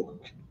follow-up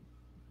work.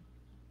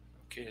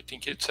 Okay, I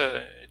think it's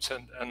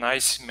a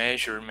nice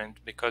measurement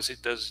because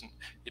it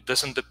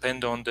doesn't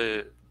depend on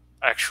the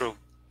actual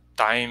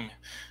time,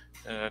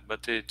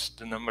 but it's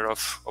the number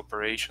of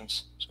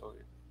operations. So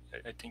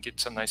I think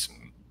it's a nice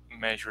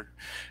measure.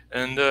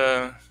 And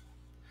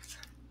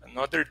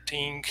another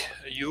thing,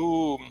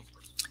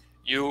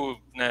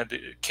 the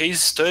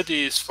case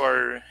studies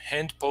for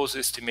hand pose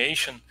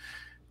estimation.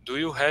 Do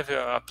you have an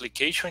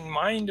application in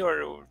mind,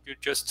 or you're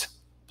just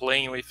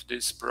playing with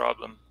this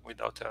problem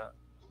without a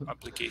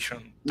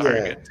application Yeah,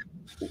 target?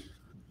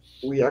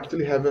 we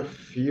actually have a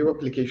few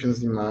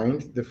applications in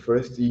mind. The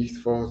first is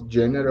for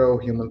general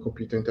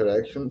human-computer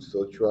interaction,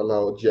 so to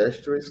allow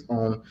gestures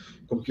on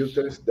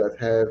computers that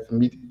have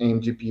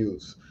mid-end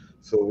GPUs.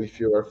 So if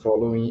you are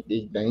following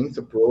a dense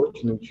approach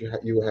in which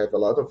you have a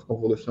lot of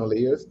convolutional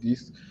layers,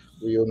 this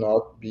will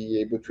not be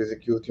able to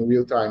execute in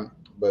real time.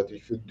 But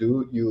if you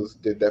do use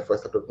the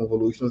depth-first approach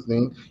convolutions,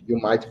 then you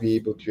might be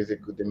able to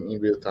execute them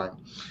in real time.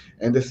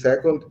 And the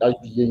second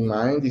idea in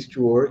mind is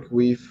to work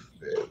with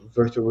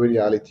virtual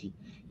reality,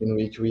 in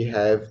which we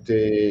have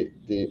the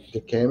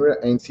camera,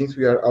 and since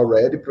we are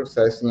already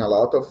processing a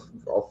lot of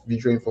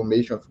visual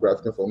information, of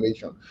graphical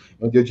information,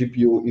 and the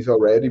GPU is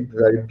already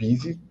very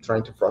busy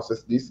trying to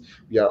process this,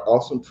 we are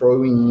also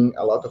throwing in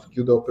a lot of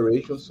CUDA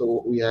operations,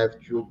 so we have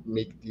to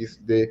make this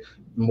the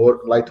more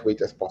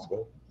lightweight as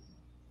possible.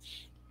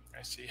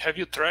 I see. Have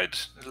you tried,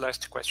 the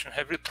last question,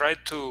 have you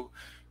tried to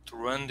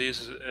run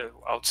this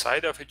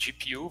outside of a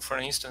GPU, for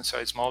instance,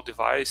 a small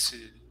device,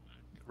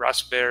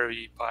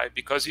 Raspberry Pi,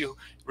 because you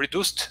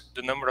reduced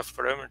the number of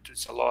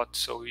parameters a lot,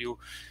 so you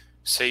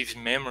save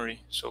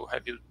memory. So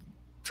have you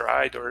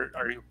tried, or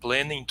are you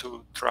planning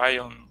to try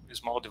on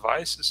small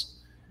devices?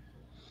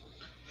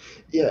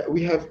 Yeah,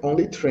 we have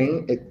only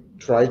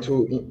tried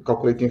to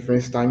calculate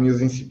inference time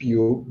using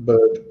CPU,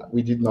 but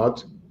we did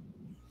not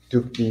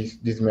took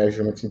these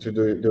measurements into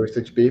the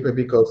research paper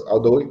because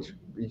although it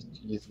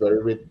is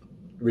very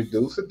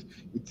reduced,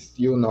 it's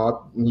still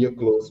not near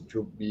close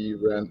to be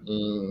run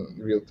in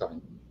real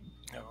time.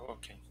 Oh,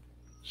 okay.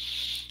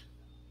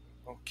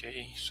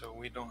 Okay, so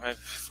we don't have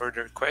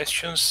further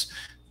questions.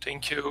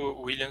 Thank you,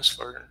 Williams,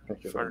 for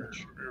Thank you very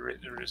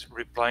for much.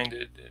 replying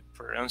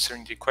for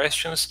answering the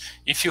questions.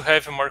 If you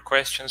have more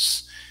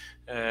questions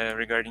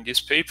regarding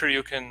this paper,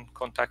 you can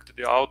contact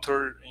the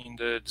author in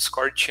the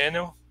Discord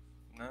channel.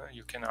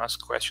 You can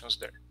ask questions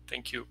there.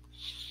 Thank you.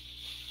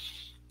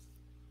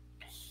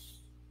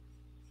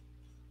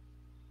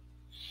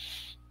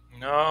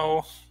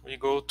 Now we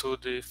go to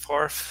the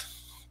fourth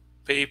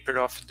paper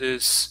of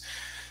this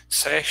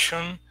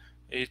session.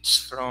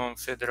 It's from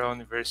Federal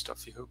University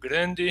of Rio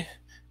Grande.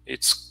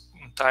 It's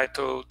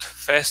entitled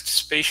Fast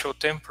Spatial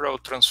Temporal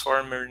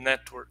Transformer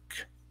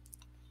Network.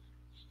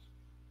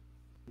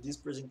 In this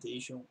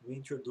presentation, we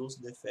introduce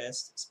the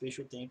Fast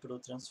Spatial Temporal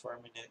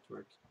Transformer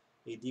Network,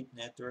 a deep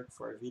network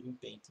for video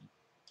painting.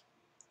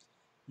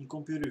 In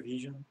computer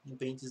vision,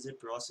 in-paint is the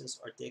process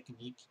or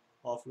technique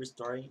of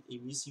restoring a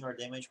missing or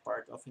damaged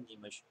part of an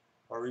image,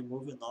 or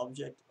remove an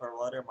object or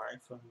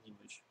watermark from an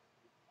image.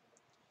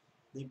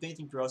 The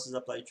in-painting process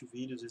applied to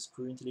videos is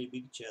currently a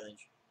big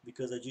challenge,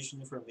 because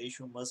additional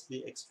information must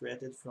be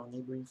extracted from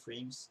neighboring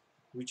frames,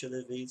 which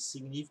elevates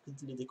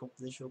significantly the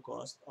computational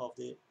cost of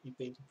the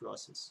in-painting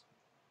process.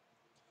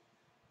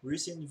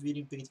 Recent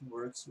video painting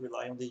works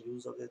rely on the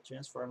use of the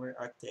transformer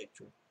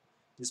architecture.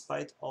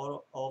 Despite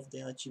all of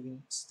them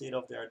achieving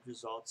state-of-the-art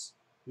results,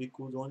 we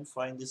could only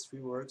find these three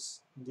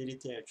works in the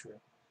literature: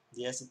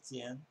 the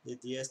STN, the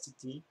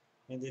DSTT,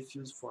 and the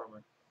fuse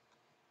former.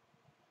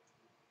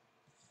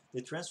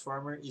 The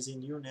transformer is a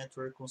neural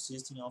network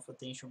consisting of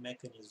attention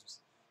mechanisms.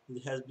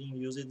 It has been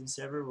used in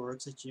several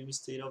works achieving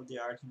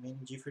state-of-the-art in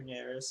many different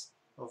areas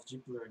of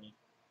deep learning.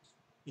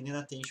 In an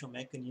attention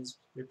mechanism,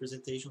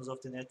 representations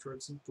of the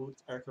network's input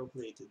are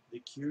calculated, the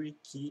Curie,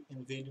 key,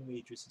 and value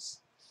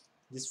matrices.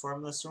 This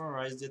formula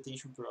summarizes the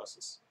attention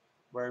process,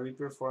 where we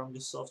perform the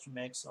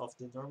softmax of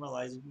the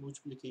normalized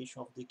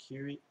multiplication of the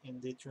Curie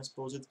and the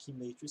transposed key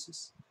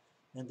matrices,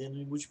 and then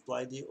we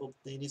multiply the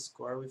obtained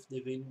score with the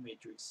value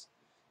matrix.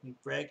 In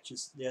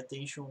practice, the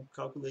attention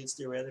calculates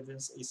the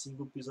relevance a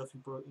single piece of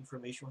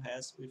information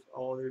has with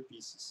all other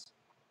pieces.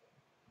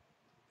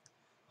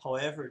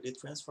 However, the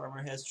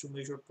transformer has two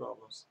major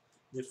problems.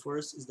 The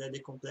first is that the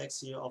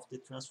complexity of the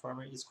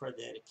transformer is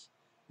quadratic,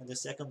 and the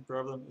second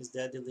problem is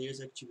that the layer's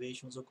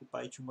activations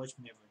occupy too much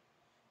memory.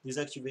 These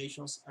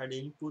activations are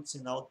the inputs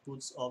and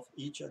outputs of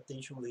each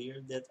attention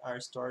layer that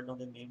are stored on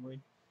the memory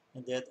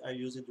and that are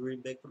used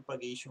during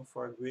backpropagation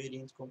for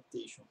gradient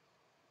computation.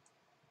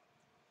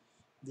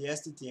 The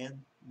STTN,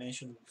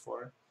 mentioned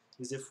before,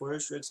 is the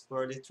first to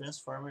explore the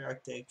transformer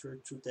architecture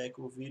to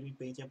tackle video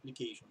painting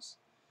applications,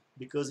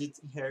 because it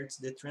inherits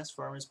the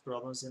transformer's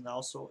problems and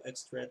also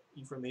extracts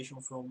information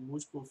from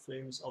multiple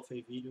frames of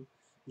a video.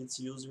 Its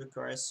use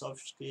requires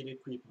sophisticated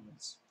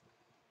equipment.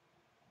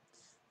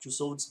 To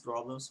solve these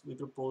problems, we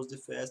propose the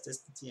fast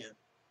STTN.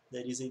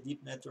 that is a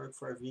deep network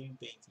for viewing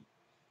painting.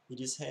 It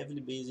is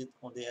heavily based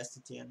on the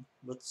ST10,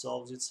 but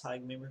solves its high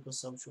memory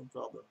consumption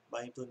problem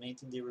by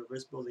implementing the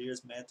reversible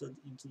layers method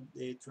into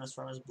the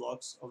transformers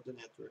blocks of the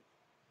network.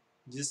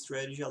 This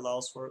strategy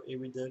allows for a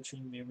reduction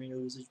in memory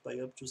usage by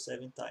up to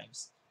 7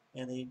 times,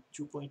 and a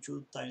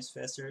 2.2 times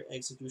faster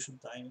execution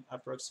time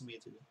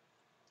approximately.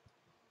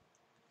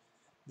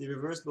 The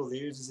reversible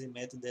layers is a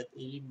method that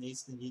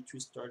eliminates the need to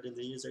store the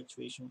layer's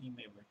activation in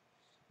memory.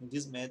 In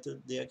this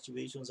method, the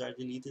activations are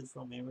deleted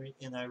from memory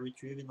and are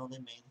retrieved on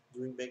demand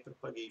during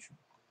backpropagation.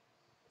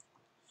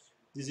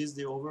 This is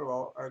the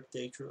overall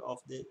architecture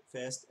of the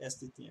fast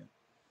ST10.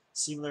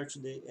 Similar to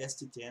the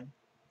ST10,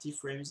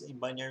 T-frames and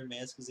binary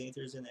masks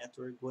enter the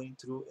network going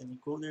through an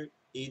encoder,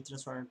 8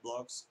 transformer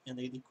blocks, and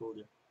a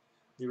decoder.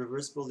 The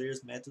reversible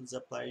layers method is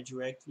applied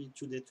directly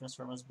to the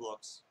transformers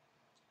blocks.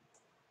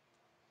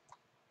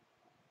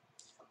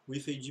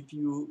 With a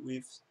GPU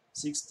with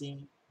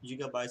 16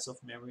 GB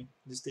of memory,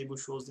 this table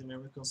shows the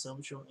memory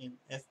consumption in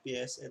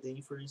FPS at the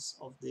inference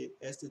of the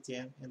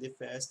ST10 and the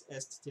fast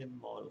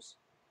ST10 models.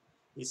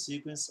 A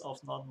sequence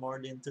of not more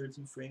than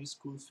 13 frames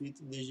could fit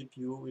in the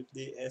GPU with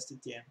the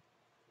ST10,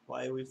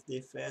 while with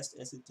the fast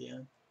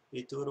ST10,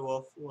 a total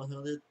of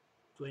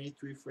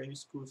 123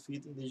 frames could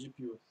fit in the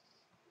GPU.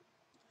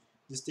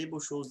 This table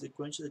shows the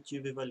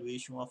quantitative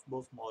evaluation of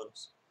both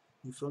models,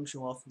 in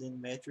function of the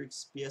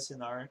metrics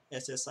PSNR,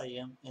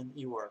 SSIM, and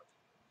EWARP.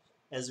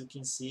 As you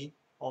can see,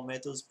 all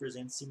methods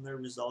present similar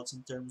results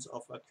in terms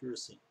of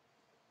accuracy.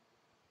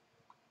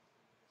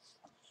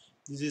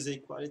 This is a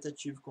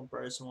qualitative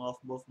comparison of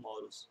both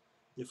models.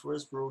 The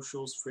first row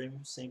shows frame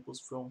samples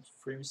from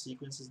frame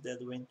sequences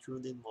that went through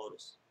the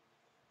models.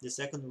 The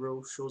second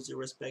row shows the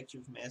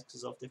respective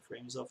masks of the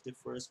frames of the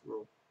first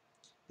row.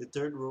 The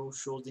third row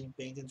shows the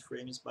inpainted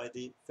frames by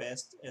the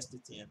fast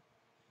ST10.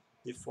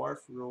 The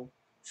fourth row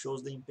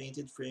shows the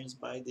inpainted frames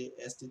by the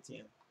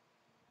ST10.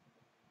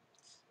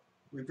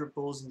 We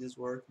propose in this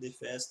work the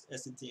fast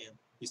ST10,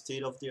 a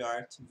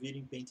state-of-the-art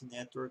video painting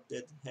network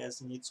that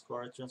has in its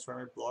core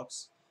transformer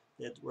blocks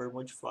that were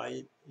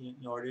modified in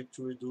order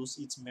to reduce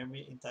its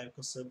memory and time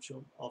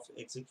consumption of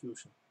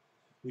execution.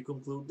 We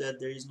conclude that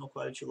there is no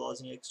quality loss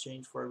in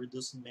exchange for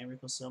reducing memory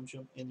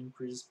consumption and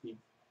increased speed.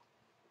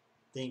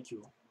 Thank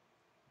you.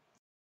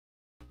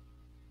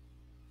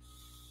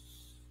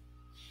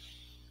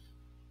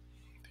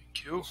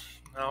 Thank you.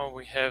 Now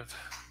we have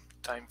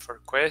time for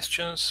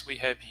questions. We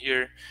have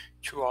here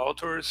two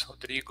authors,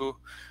 Rodrigo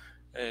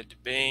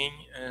Debain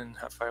and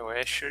Rafael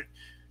Escher.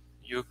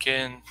 You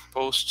can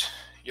post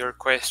your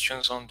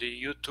questions on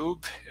the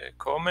YouTube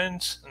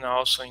comments and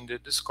also in the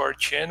Discord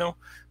channel.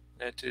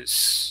 That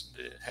is,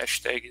 the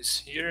hashtag is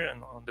here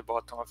and on the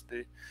bottom of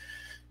the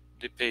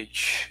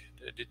page,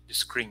 the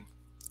screen.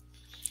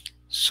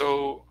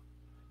 So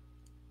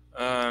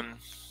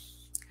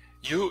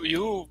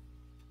you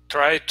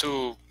try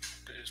to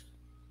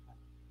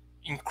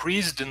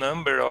increase the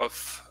number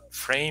of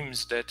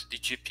frames that the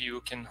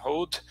GPU can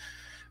hold,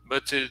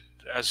 but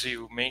as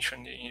you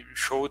mentioned, you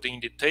showed in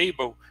the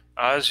table,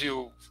 as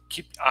you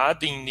keep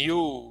adding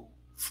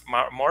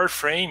more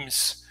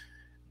frames,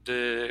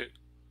 the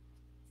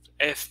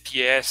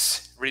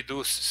FPS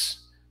reduces.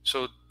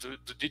 So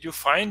did you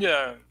find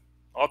an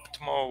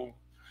optimal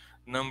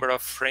number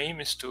of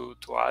frames to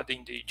add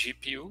in the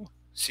GPU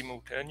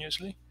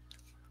simultaneously?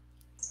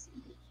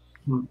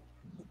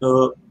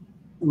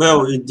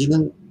 Well,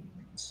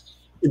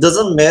 it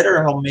doesn't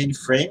matter how many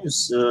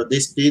frames, the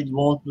speed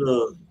won't,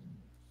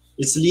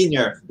 it's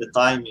linear, the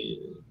time.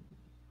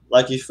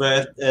 Like if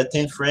at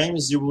 10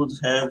 frames, you would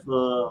have,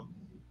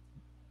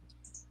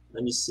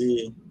 let me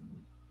see,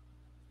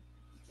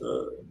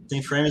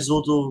 10 frames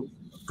would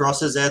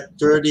process at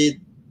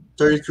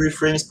 33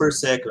 frames per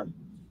second.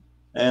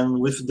 And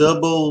with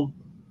double,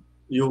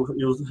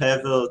 you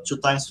have 2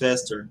 times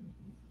faster.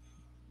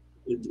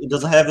 It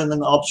doesn't have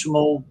an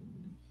optimal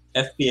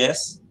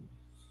FPS.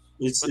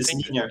 It's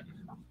linear.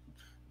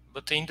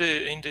 But in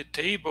the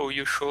table,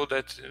 you show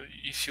that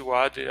if you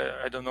add,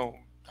 I don't know,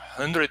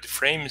 100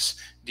 frames,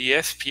 the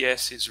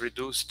FPS is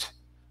reduced,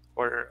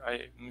 or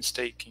I'm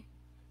mistaken?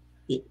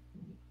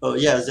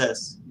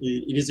 Yes.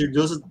 It is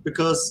reduced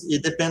because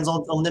it depends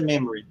on the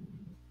memory.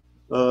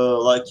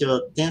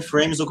 10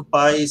 frames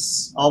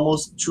occupies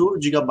almost 2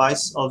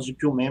 gigabytes of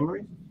GPU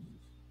memory,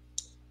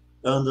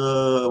 and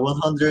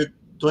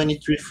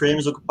 123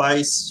 frames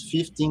occupies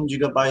 15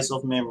 gigabytes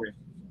of memory.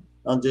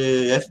 And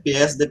the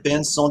FPS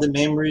depends on the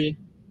memory.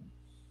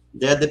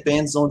 That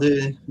depends on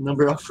the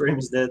number of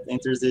frames that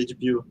enters the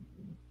GPU.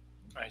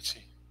 I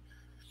see.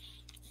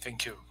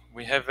 Thank you.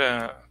 We have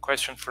a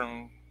question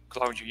from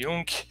Claudio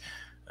Jung.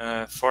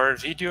 For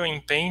video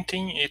in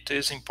painting, it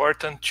is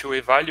important to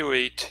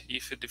evaluate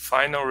if the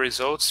final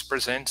results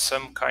present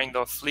some kind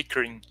of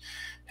flickering.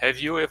 Have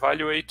you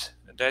evaluated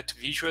that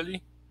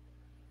visually?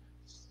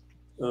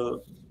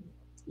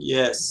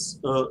 Yes.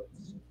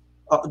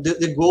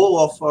 The goal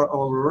of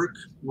our work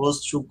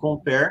was to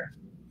compare,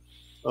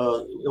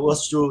 it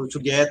was to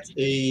get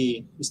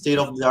a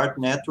state-of-the-art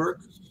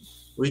network,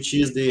 which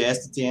is the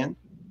ST10,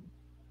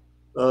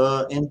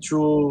 and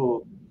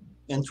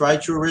try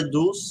to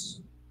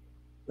reduce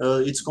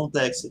its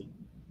complexity.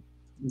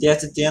 The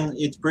ST10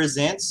 it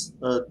presents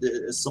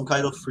some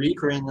kind of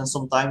flickering and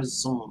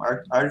sometimes some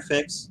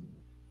artifacts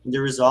in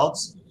the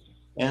results,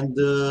 and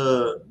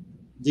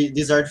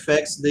these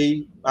artifacts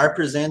they are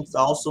present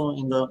also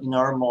in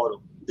our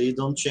model. They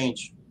don't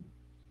change.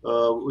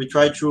 We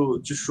try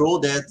to show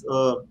that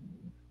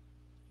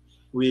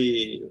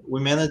we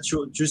managed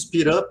to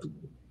speed up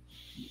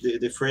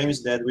the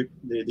frames that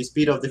the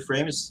speed of the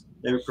frames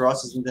that we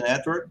process in the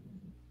network,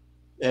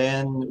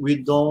 and we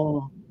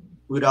don't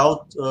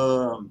without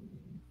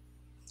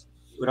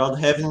without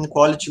having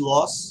quality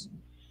loss.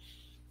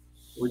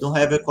 We don't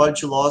have a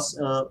quality loss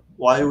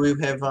while we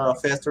have a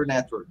faster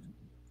network.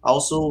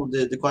 Also,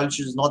 the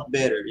quality is not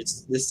better;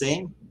 it's the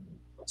same.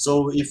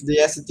 So if the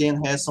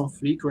ST10 has some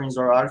flickerings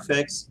or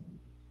artifacts,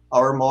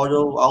 our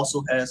model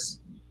also has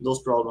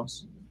those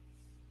problems.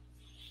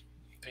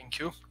 Thank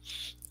you.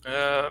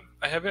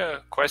 I have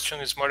a question.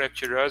 It's more a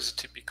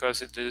curiosity because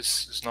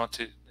this is not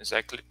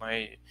exactly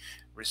my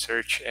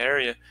research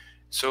area.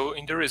 So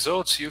in the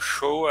results, you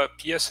show a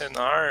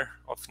PSNR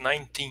of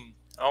 19.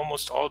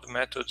 Almost all the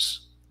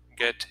methods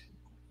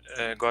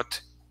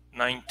got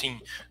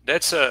 19.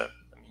 That's I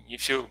mean,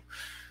 if you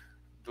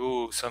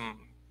do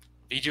some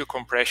video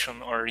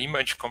compression or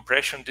image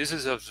compression, this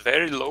is a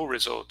very low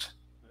result.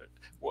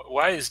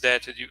 Why is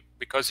that?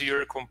 Because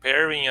you're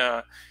comparing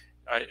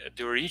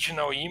the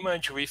original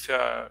image with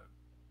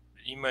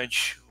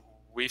image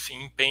with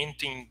in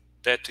painting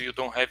that you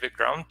don't have a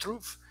ground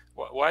truth.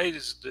 Why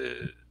is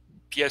the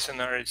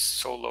PSNR is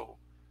so low?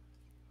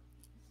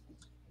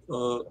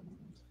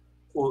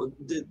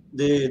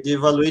 The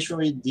evaluation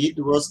we did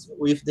was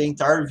with the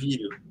entire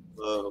video.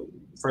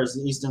 For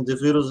instance,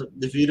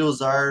 the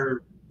videos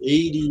are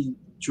 80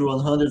 to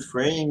 100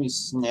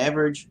 frames in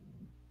average.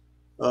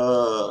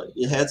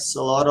 It has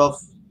a lot of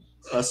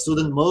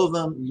student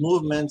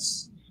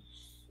movements,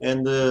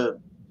 and the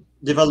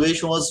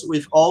evaluation was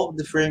with all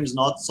the frames,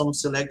 not some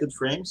selected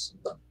frames.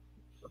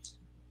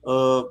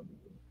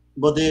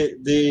 But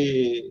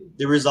the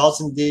results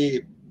in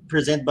the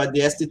presented by the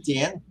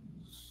STTN,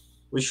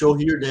 we show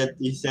here that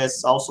it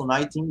has also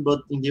 19,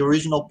 but in the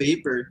original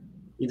paper,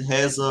 it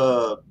has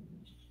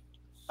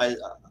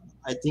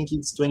I think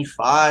it's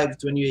 25,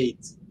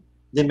 28.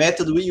 The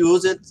method we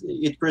used,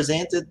 it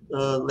presented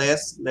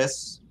less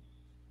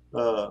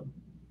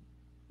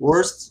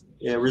worst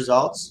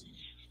results,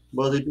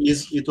 but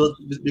it was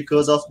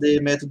because of the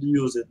method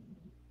used.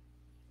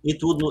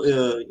 It would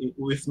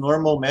with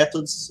normal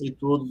methods it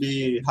would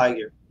be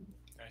higher,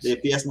 the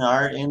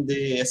PSNR and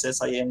the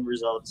SSIM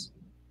results.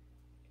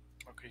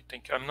 Okay,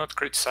 thank you. I'm not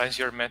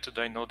criticizing your method.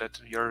 I know that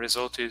your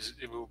result it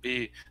will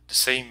be the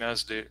same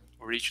as the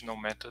original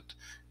method.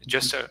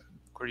 Just a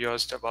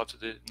curiosity about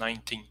the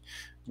 19,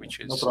 which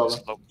is no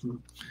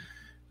problem.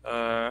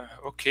 slow.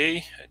 Okay,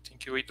 I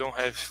think we don't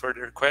have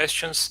further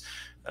questions.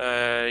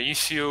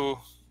 If you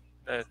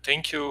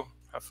thank you,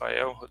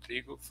 Rafael,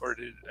 Rodrigo, for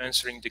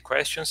answering the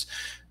questions.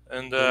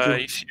 And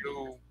if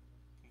you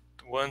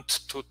want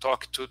to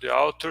talk to the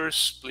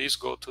authors, please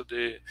go to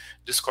the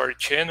Discord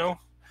channel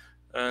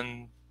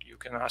and you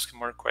can ask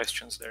more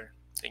questions there.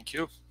 Thank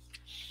you.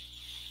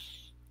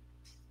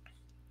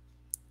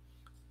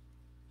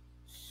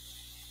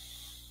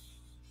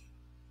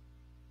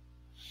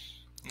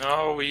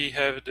 Now we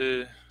have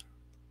the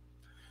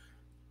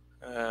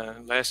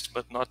last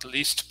but not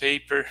least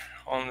paper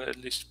on the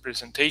list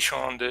presentation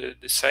on the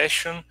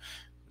session.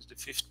 The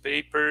fifth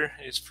paper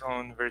is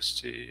from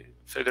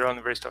Federal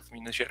University of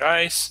Minas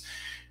Gerais,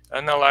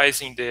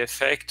 analyzing the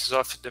effects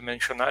of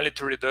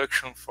dimensionality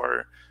reduction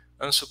for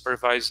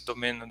unsupervised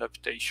domain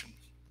adaptation.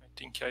 I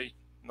think I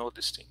know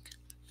this thing.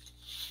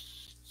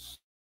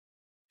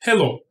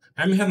 Hello,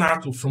 I'm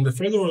Renato from the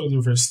Federal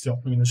University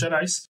of Minas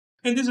Gerais,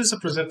 and this is a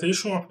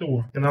presentation of the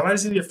work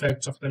analyzing the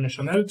effects of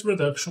dimensionality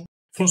reduction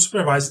from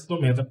supervised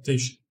domain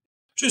adaptation.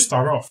 To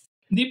start off,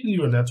 deep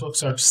neural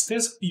networks are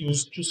extensively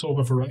used to solve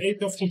a variety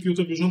of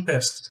computer vision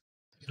tasks,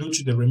 due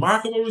to the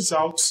remarkable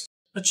results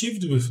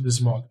achieved with these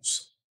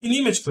models. In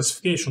image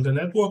classification, the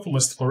network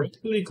must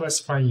correctly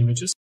classify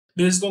images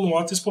based on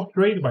what is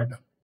portrayed by them.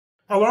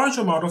 A large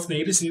amount of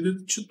data is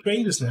needed to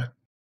train this network.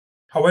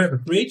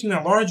 However, creating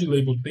a large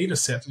labeled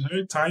dataset is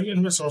very time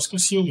and resource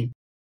consuming,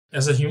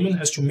 as a human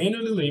has to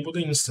manually label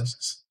the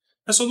instances.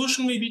 A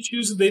solution may be to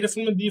use data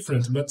from a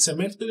different but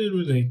semantically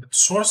related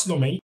source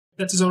domain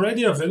that is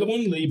already available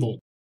and labeled,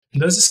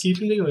 thus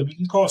skipping the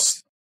labeling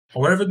cost.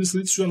 However, this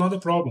leads to another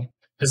problem,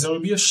 as there will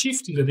be a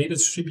shift in the data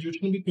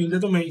distribution between the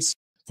domains,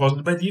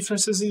 caused by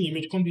differences in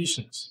image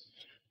conditions.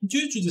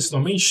 Due to this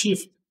domain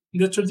shift,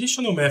 the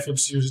traditional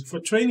methods used for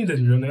training the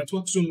neural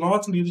networks do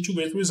not lead to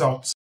great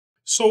results.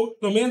 So,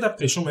 domain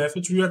adaptation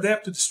methods will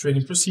adapt to this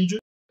training procedure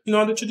in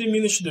order to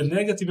diminish the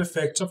negative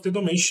effects of the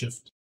domain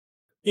shift.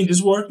 In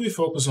this work, we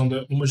focus on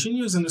the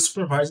homogeneous and the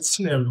supervised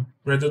scenario,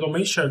 where the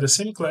domains share the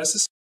same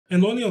classes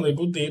and only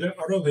unlabeled data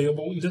are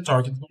available in the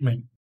target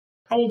domain.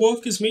 Our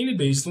work is mainly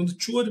based on the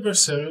two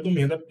adversarial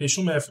domain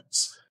adaptation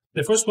methods.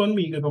 The first one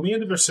being the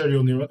domain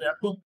adversarial neural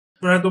network,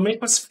 where a domain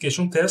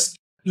classification test,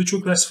 which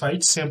will classify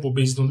each sample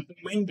based on the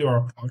domain they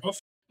are part of,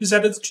 is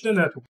added to the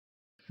network.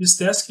 This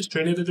task is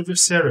trained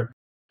adversarially,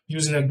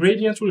 using a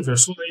gradient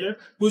reversal layer,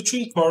 which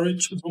will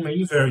encourage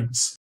domain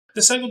invariance.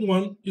 The second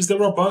one is the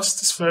robust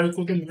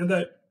spherical domain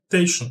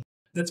adaptation,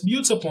 that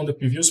builds upon the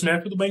previous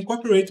method by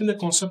incorporating the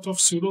concept of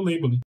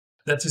pseudo-labeling,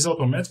 that is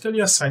automatically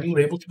assigning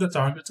label to the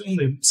target and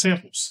labeled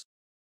samples.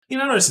 In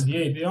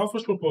RSDA, the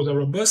authors propose a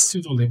robust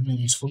pseudo-labeling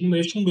use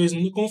formulation based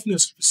on the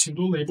confidence of the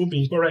pseudo-label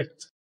being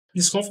correct.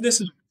 This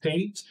confidence is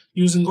obtained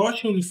using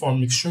Gaussian uniform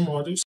mixture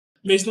models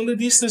based on the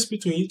distance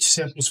between each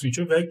sample's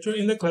feature vector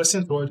and the class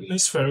centroid in a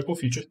spherical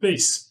feature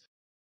space.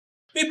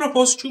 We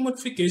propose two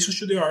modifications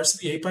to the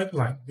RSDA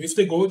pipeline, with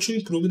the goal to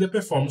improve the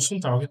performance on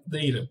target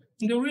data.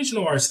 In the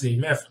original RSDA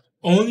method,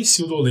 only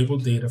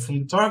pseudo-labeled data from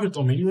the target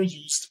domain were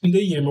used in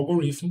the EM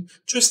algorithm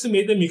to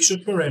estimate the mixture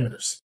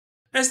parameters.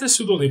 As the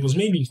pseudo-labels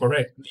may be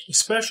incorrect,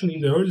 especially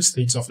in the early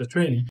stages of the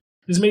training,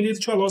 this may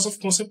lead to a loss of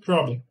concept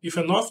problem if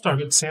an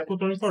off-target sample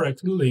are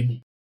incorrectly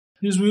labeled.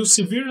 This will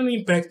severely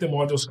impact the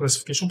model's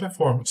classification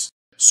performance,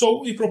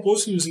 so we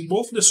propose using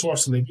both the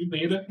source labeled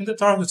data and the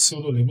target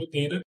pseudo-labeled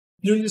data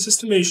during this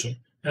estimation,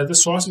 as the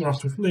source ground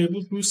truth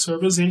labels will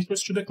serve as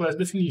anchors to the class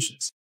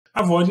definitions,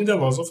 avoiding the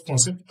loss of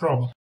concept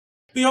problem.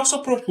 We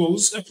also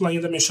propose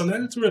applying the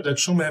dimensionality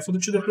reduction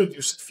method to the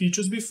produced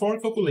features before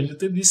calculating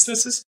the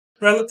distances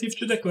relative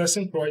to the class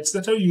centroids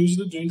that are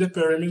used during the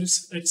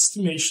parameters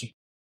estimation.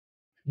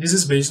 This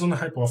is based on the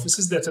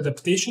hypothesis that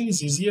adaptation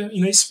is easier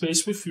in a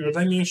space with fewer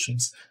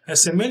dimensions,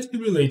 as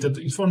semantically related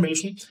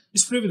information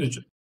is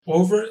privileged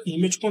over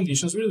image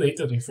conditions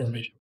related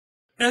information.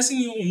 As in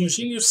a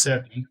homogeneous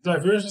setting, the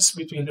divergence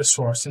between the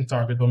source and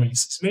target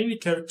domains is mainly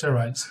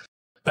characterized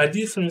by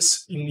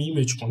difference in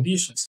image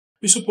conditions.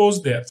 We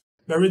suppose that,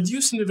 by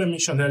reducing the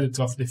dimensionality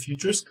of the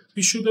features,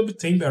 we should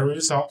obtain better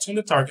results on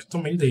the target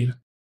domain data.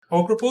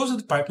 Our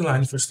proposed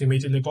pipeline for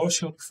estimating the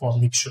Gaussian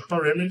uniform mixture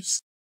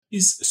parameters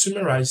is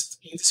summarized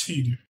in this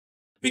figure.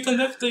 We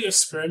conducted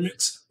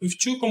experiments with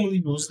two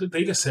commonly used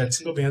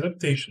datasets in domain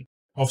adaptation,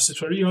 Office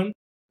 31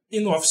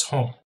 and Office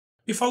Home.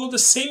 We follow the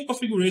same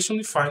configuration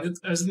defined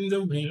as in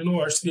the original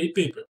RCA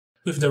paper,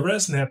 with the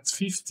ResNet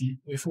 50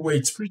 with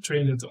weights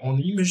pre-trained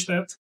on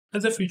ImageNet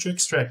as a feature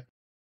extract.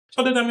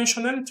 For the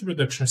dimensionality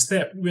reduction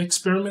step, we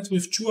experiment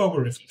with two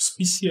algorithms,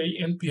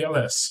 PCA and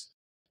PLS.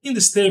 In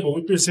this table,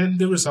 we present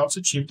the results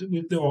achieved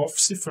with the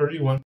Office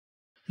 31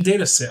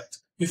 dataset,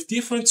 with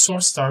different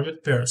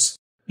source-target pairs.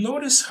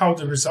 Notice how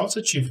the results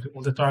achieved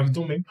on the target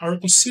domain are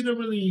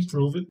considerably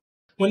improved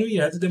when we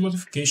add the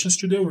modifications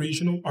to the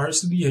original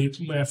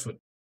RCDA method,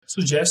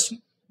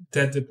 suggesting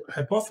that the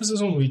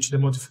hypotheses on which the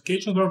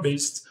modifications are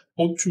based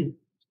hold true.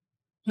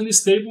 In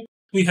this table,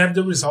 we have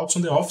the results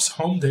on the Office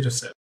Home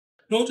dataset.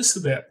 Notice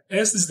that,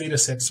 as this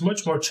dataset is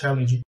much more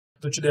challenging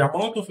due to the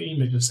amount of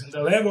images and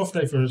the level of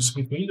divergence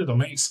between the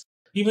domains,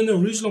 even the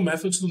original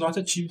methods do not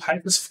achieve high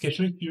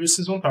classification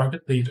accuracies on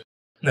target data.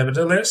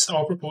 Nevertheless,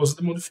 our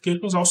proposed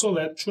modifications also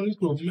led to an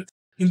improvement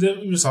in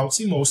the results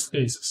in most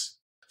cases.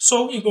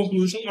 So, in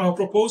conclusion, our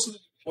proposed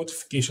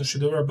modifications to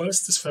the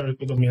robust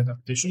spherical domain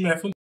adaptation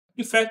method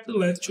in fact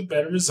led to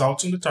better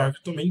results on the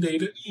target domain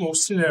data in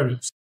most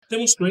scenarios,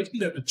 demonstrating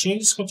that the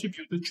changes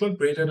contributed to a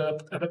greater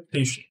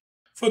adaptation.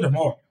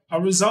 Furthermore,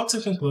 our results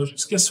and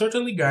conclusions can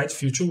certainly guide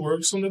future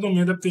works on the domain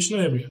adaptation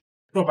area,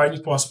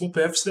 providing possible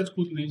paths that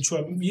could lead to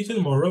an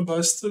even more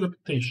robust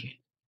adaptation.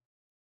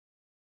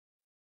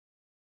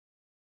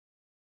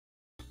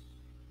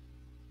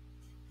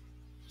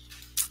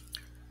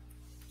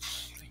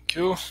 Thank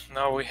you.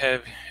 Now we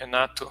have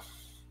Renato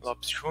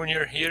Lopes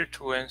Jr. here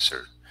to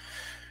answer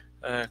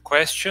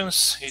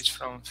questions. He's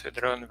from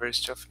Federal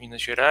University of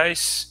Minas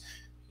Gerais.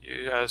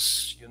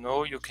 As you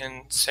know, you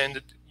can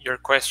send your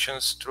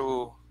questions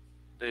through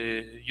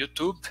the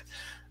YouTube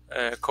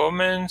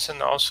comments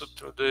and also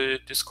through the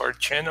Discord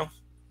channel,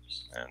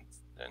 and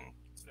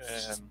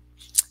then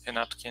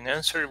Renato can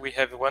answer. We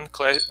have one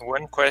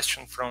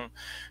question from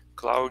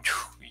Claudio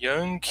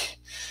Young.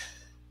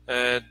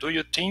 Do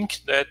you think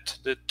that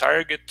the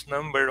target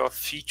number of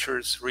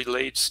features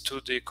relates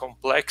to the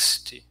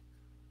complexity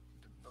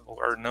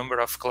or number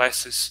of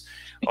classes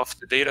of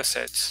the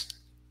datasets?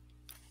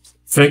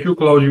 Thank you,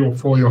 Claudio,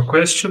 for your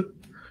question.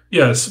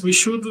 Yes, we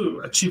should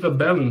achieve a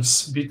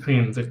balance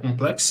between the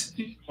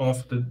complexity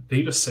of the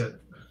dataset,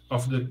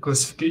 of the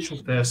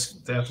classification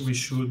task that we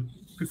should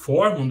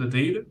perform on the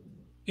data,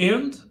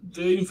 and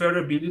the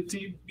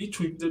invariability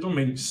between the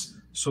domains.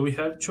 So we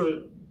have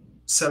to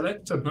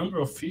select a number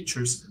of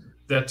features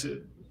that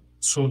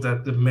so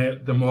that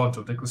the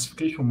model, the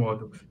classification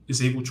model,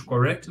 is able to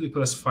correctly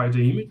classify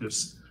the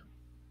images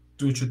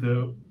due to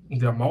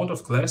the amount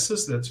of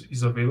classes that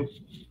is available,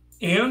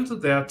 and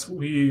that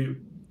we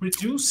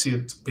reduce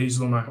it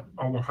based on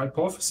our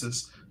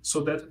hypothesis,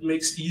 so that it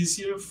makes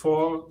easier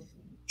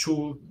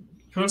to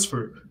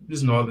transfer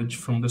this knowledge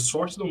from the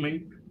source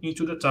domain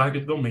into the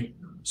target domain.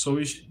 So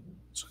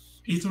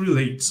it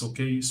relates,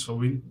 okay? So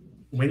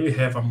when we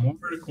have a more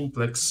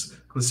complex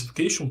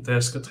classification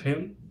task at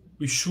hand,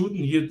 we should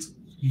need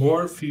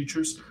more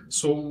features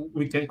so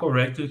we can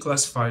correctly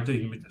classify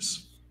the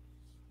images.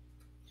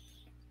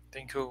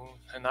 Thank you,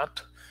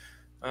 Renato.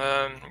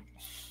 I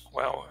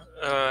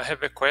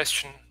have a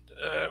question.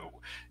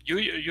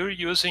 You're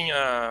using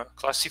a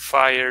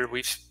classifier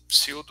with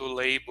pseudo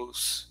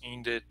labels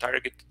in the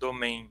target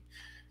domain.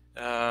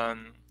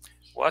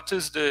 What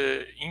is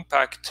the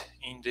impact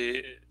in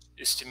the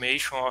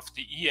estimation of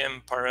the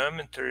EM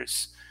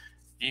parameters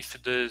if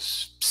the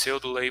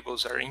pseudo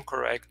labels are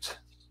incorrect?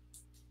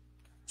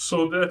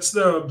 So that's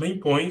the main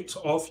point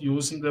of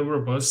using the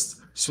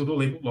robust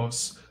pseudo-label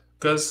loss,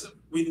 because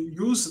we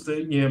use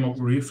the EM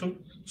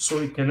algorithm so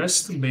we can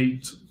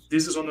estimate,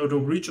 this is on the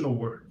original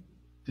word,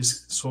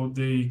 so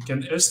they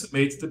can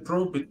estimate the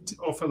probability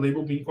of a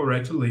label being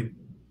correctly labeled.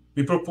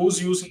 We propose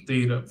using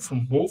data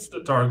from both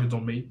the target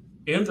domain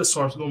and the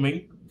source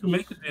domain to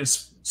make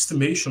this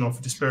estimation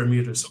of these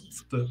parameters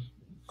of the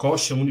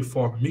Gaussian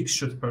uniform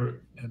mixture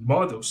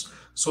models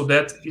so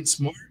that it's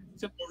more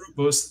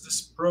robust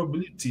this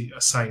probability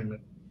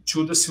assignment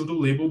to the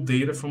pseudo-label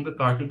data from the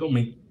target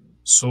domain.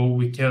 So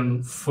we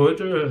can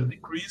further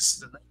decrease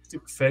the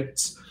negative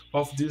effects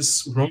of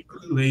this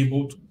wrongly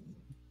labeled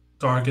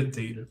target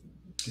data.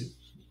 Okay.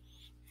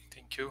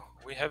 Thank you.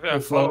 We have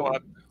a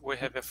follow-up. We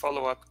have a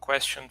follow-up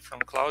question from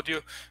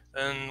Claudio.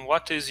 And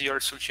what is your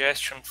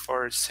suggestion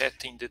for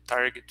setting the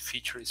target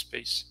feature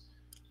space?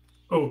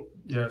 Oh,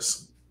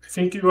 yes. I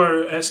think you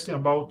are asking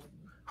about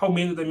how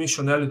many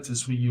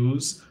dimensionalities we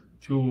use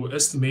to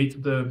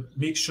estimate the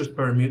mixture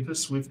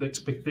parameters with the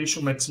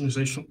expectation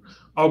maximization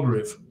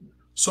algorithm.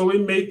 So we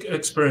make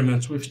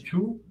experiments with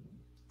two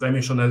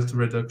dimensionality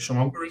reduction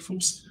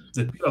algorithms,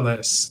 the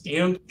PLS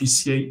and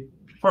PCA.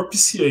 For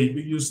PCA,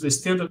 we use the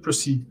standard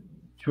procedure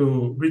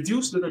to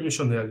reduce the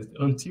dimensionality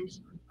until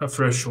a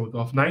threshold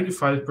of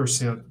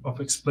 95% of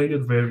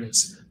explained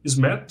variance is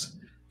met.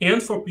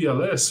 And for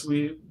PLS,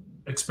 we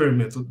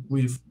experiment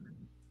with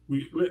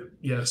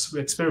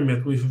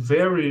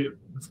very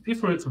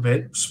different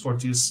values for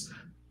this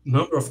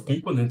number of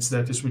components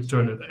that is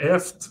returned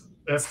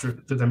after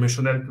the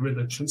dimensionality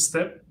reduction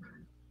step.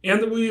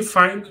 And we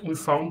found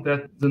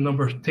that the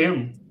number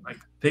 10, like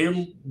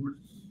 10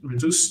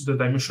 reduce the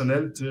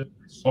dimensionality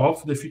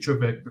of the feature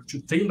vector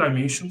to 10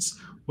 dimensions,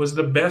 was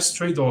the best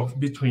trade-off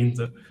between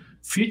the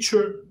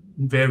feature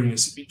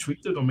variance between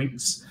the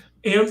domains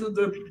and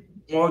the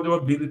model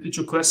ability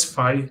to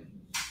classify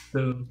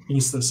the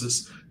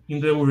instances in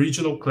the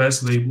original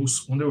class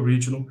labels on the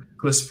original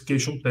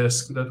classification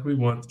task that we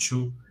want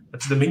to.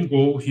 That's the main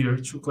goal here,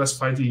 to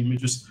classify the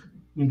images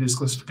in this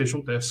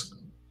classification task.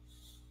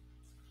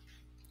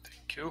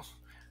 Thank you.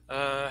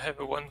 I have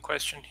one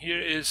question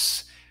here.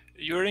 Is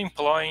you're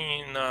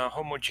employing a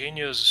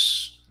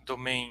homogeneous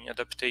domain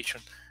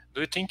adaptation? Do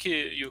you think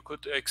you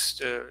could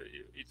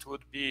it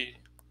would be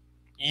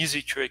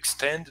easy to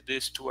extend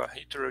this to a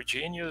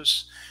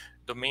heterogeneous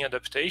domain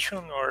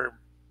adaptation, or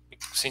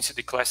since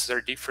the classes are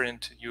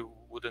different, you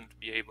wouldn't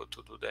be able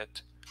to do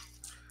that?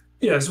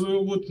 Yes, we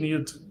would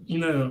need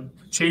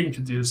change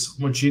this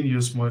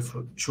homogeneous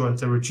method to a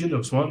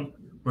heterogeneous one,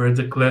 where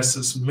the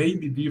classes may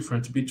be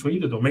different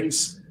between the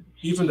domains,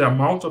 even the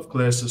amount of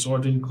classes or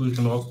the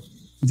inclusion of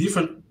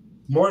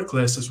more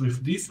classes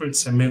with different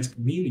semantic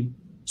meaning.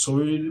 So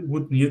we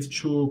would need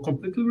to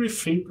completely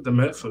rethink the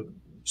method.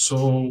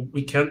 So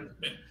we can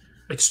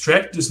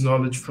extract this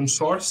knowledge from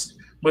source,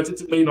 but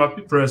it may not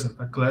be present.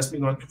 A class may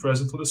not be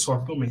present on the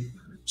source domain.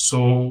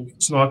 So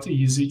it's not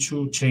easy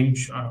to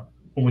change a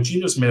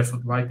homogeneous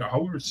method like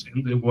ours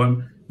and the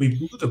one we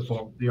built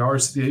upon, the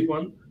RCDA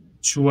one,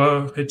 to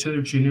a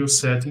heterogeneous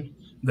setting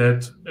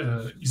that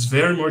is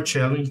very more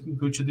challenging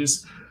due to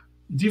this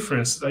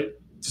difference, right?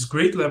 This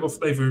great level of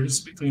divergence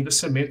between the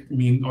semantic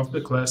meaning of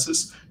the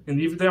classes and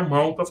even the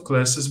amount of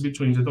classes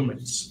between the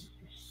domains.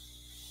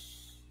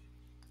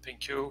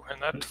 Thank you,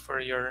 Renato, for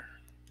your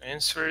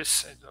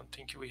answers. I don't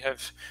think we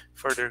have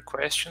further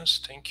questions.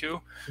 Thank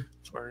you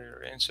for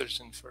your answers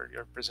and for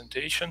your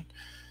presentation.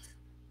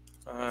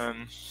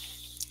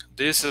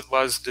 This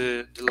was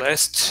the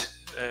last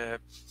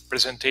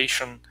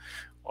presentation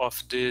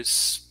of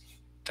this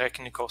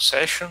technical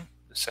session,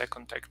 the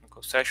second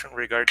technical session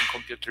regarding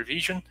computer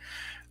vision.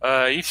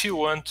 If you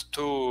want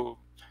to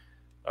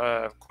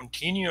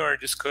continue our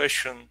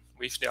discussion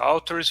with the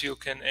authors, you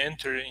can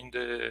enter in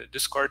the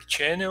Discord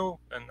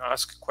channel and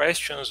ask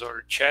questions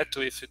or chat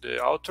with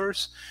the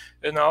authors.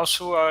 And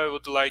also I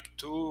would like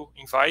to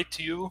invite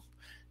you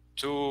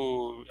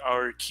to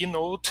our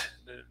keynote,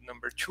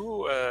 number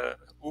 2,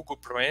 Hugo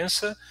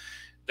Proença,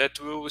 that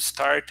will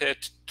start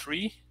at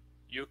 3.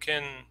 You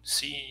can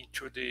see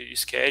through the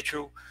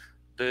schedule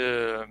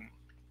the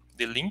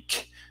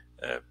link.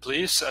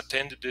 Please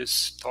attend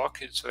this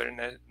talk. It's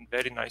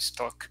very nice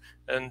talk.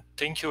 And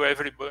thank you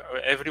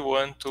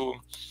everyone to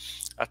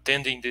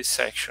attending this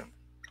section.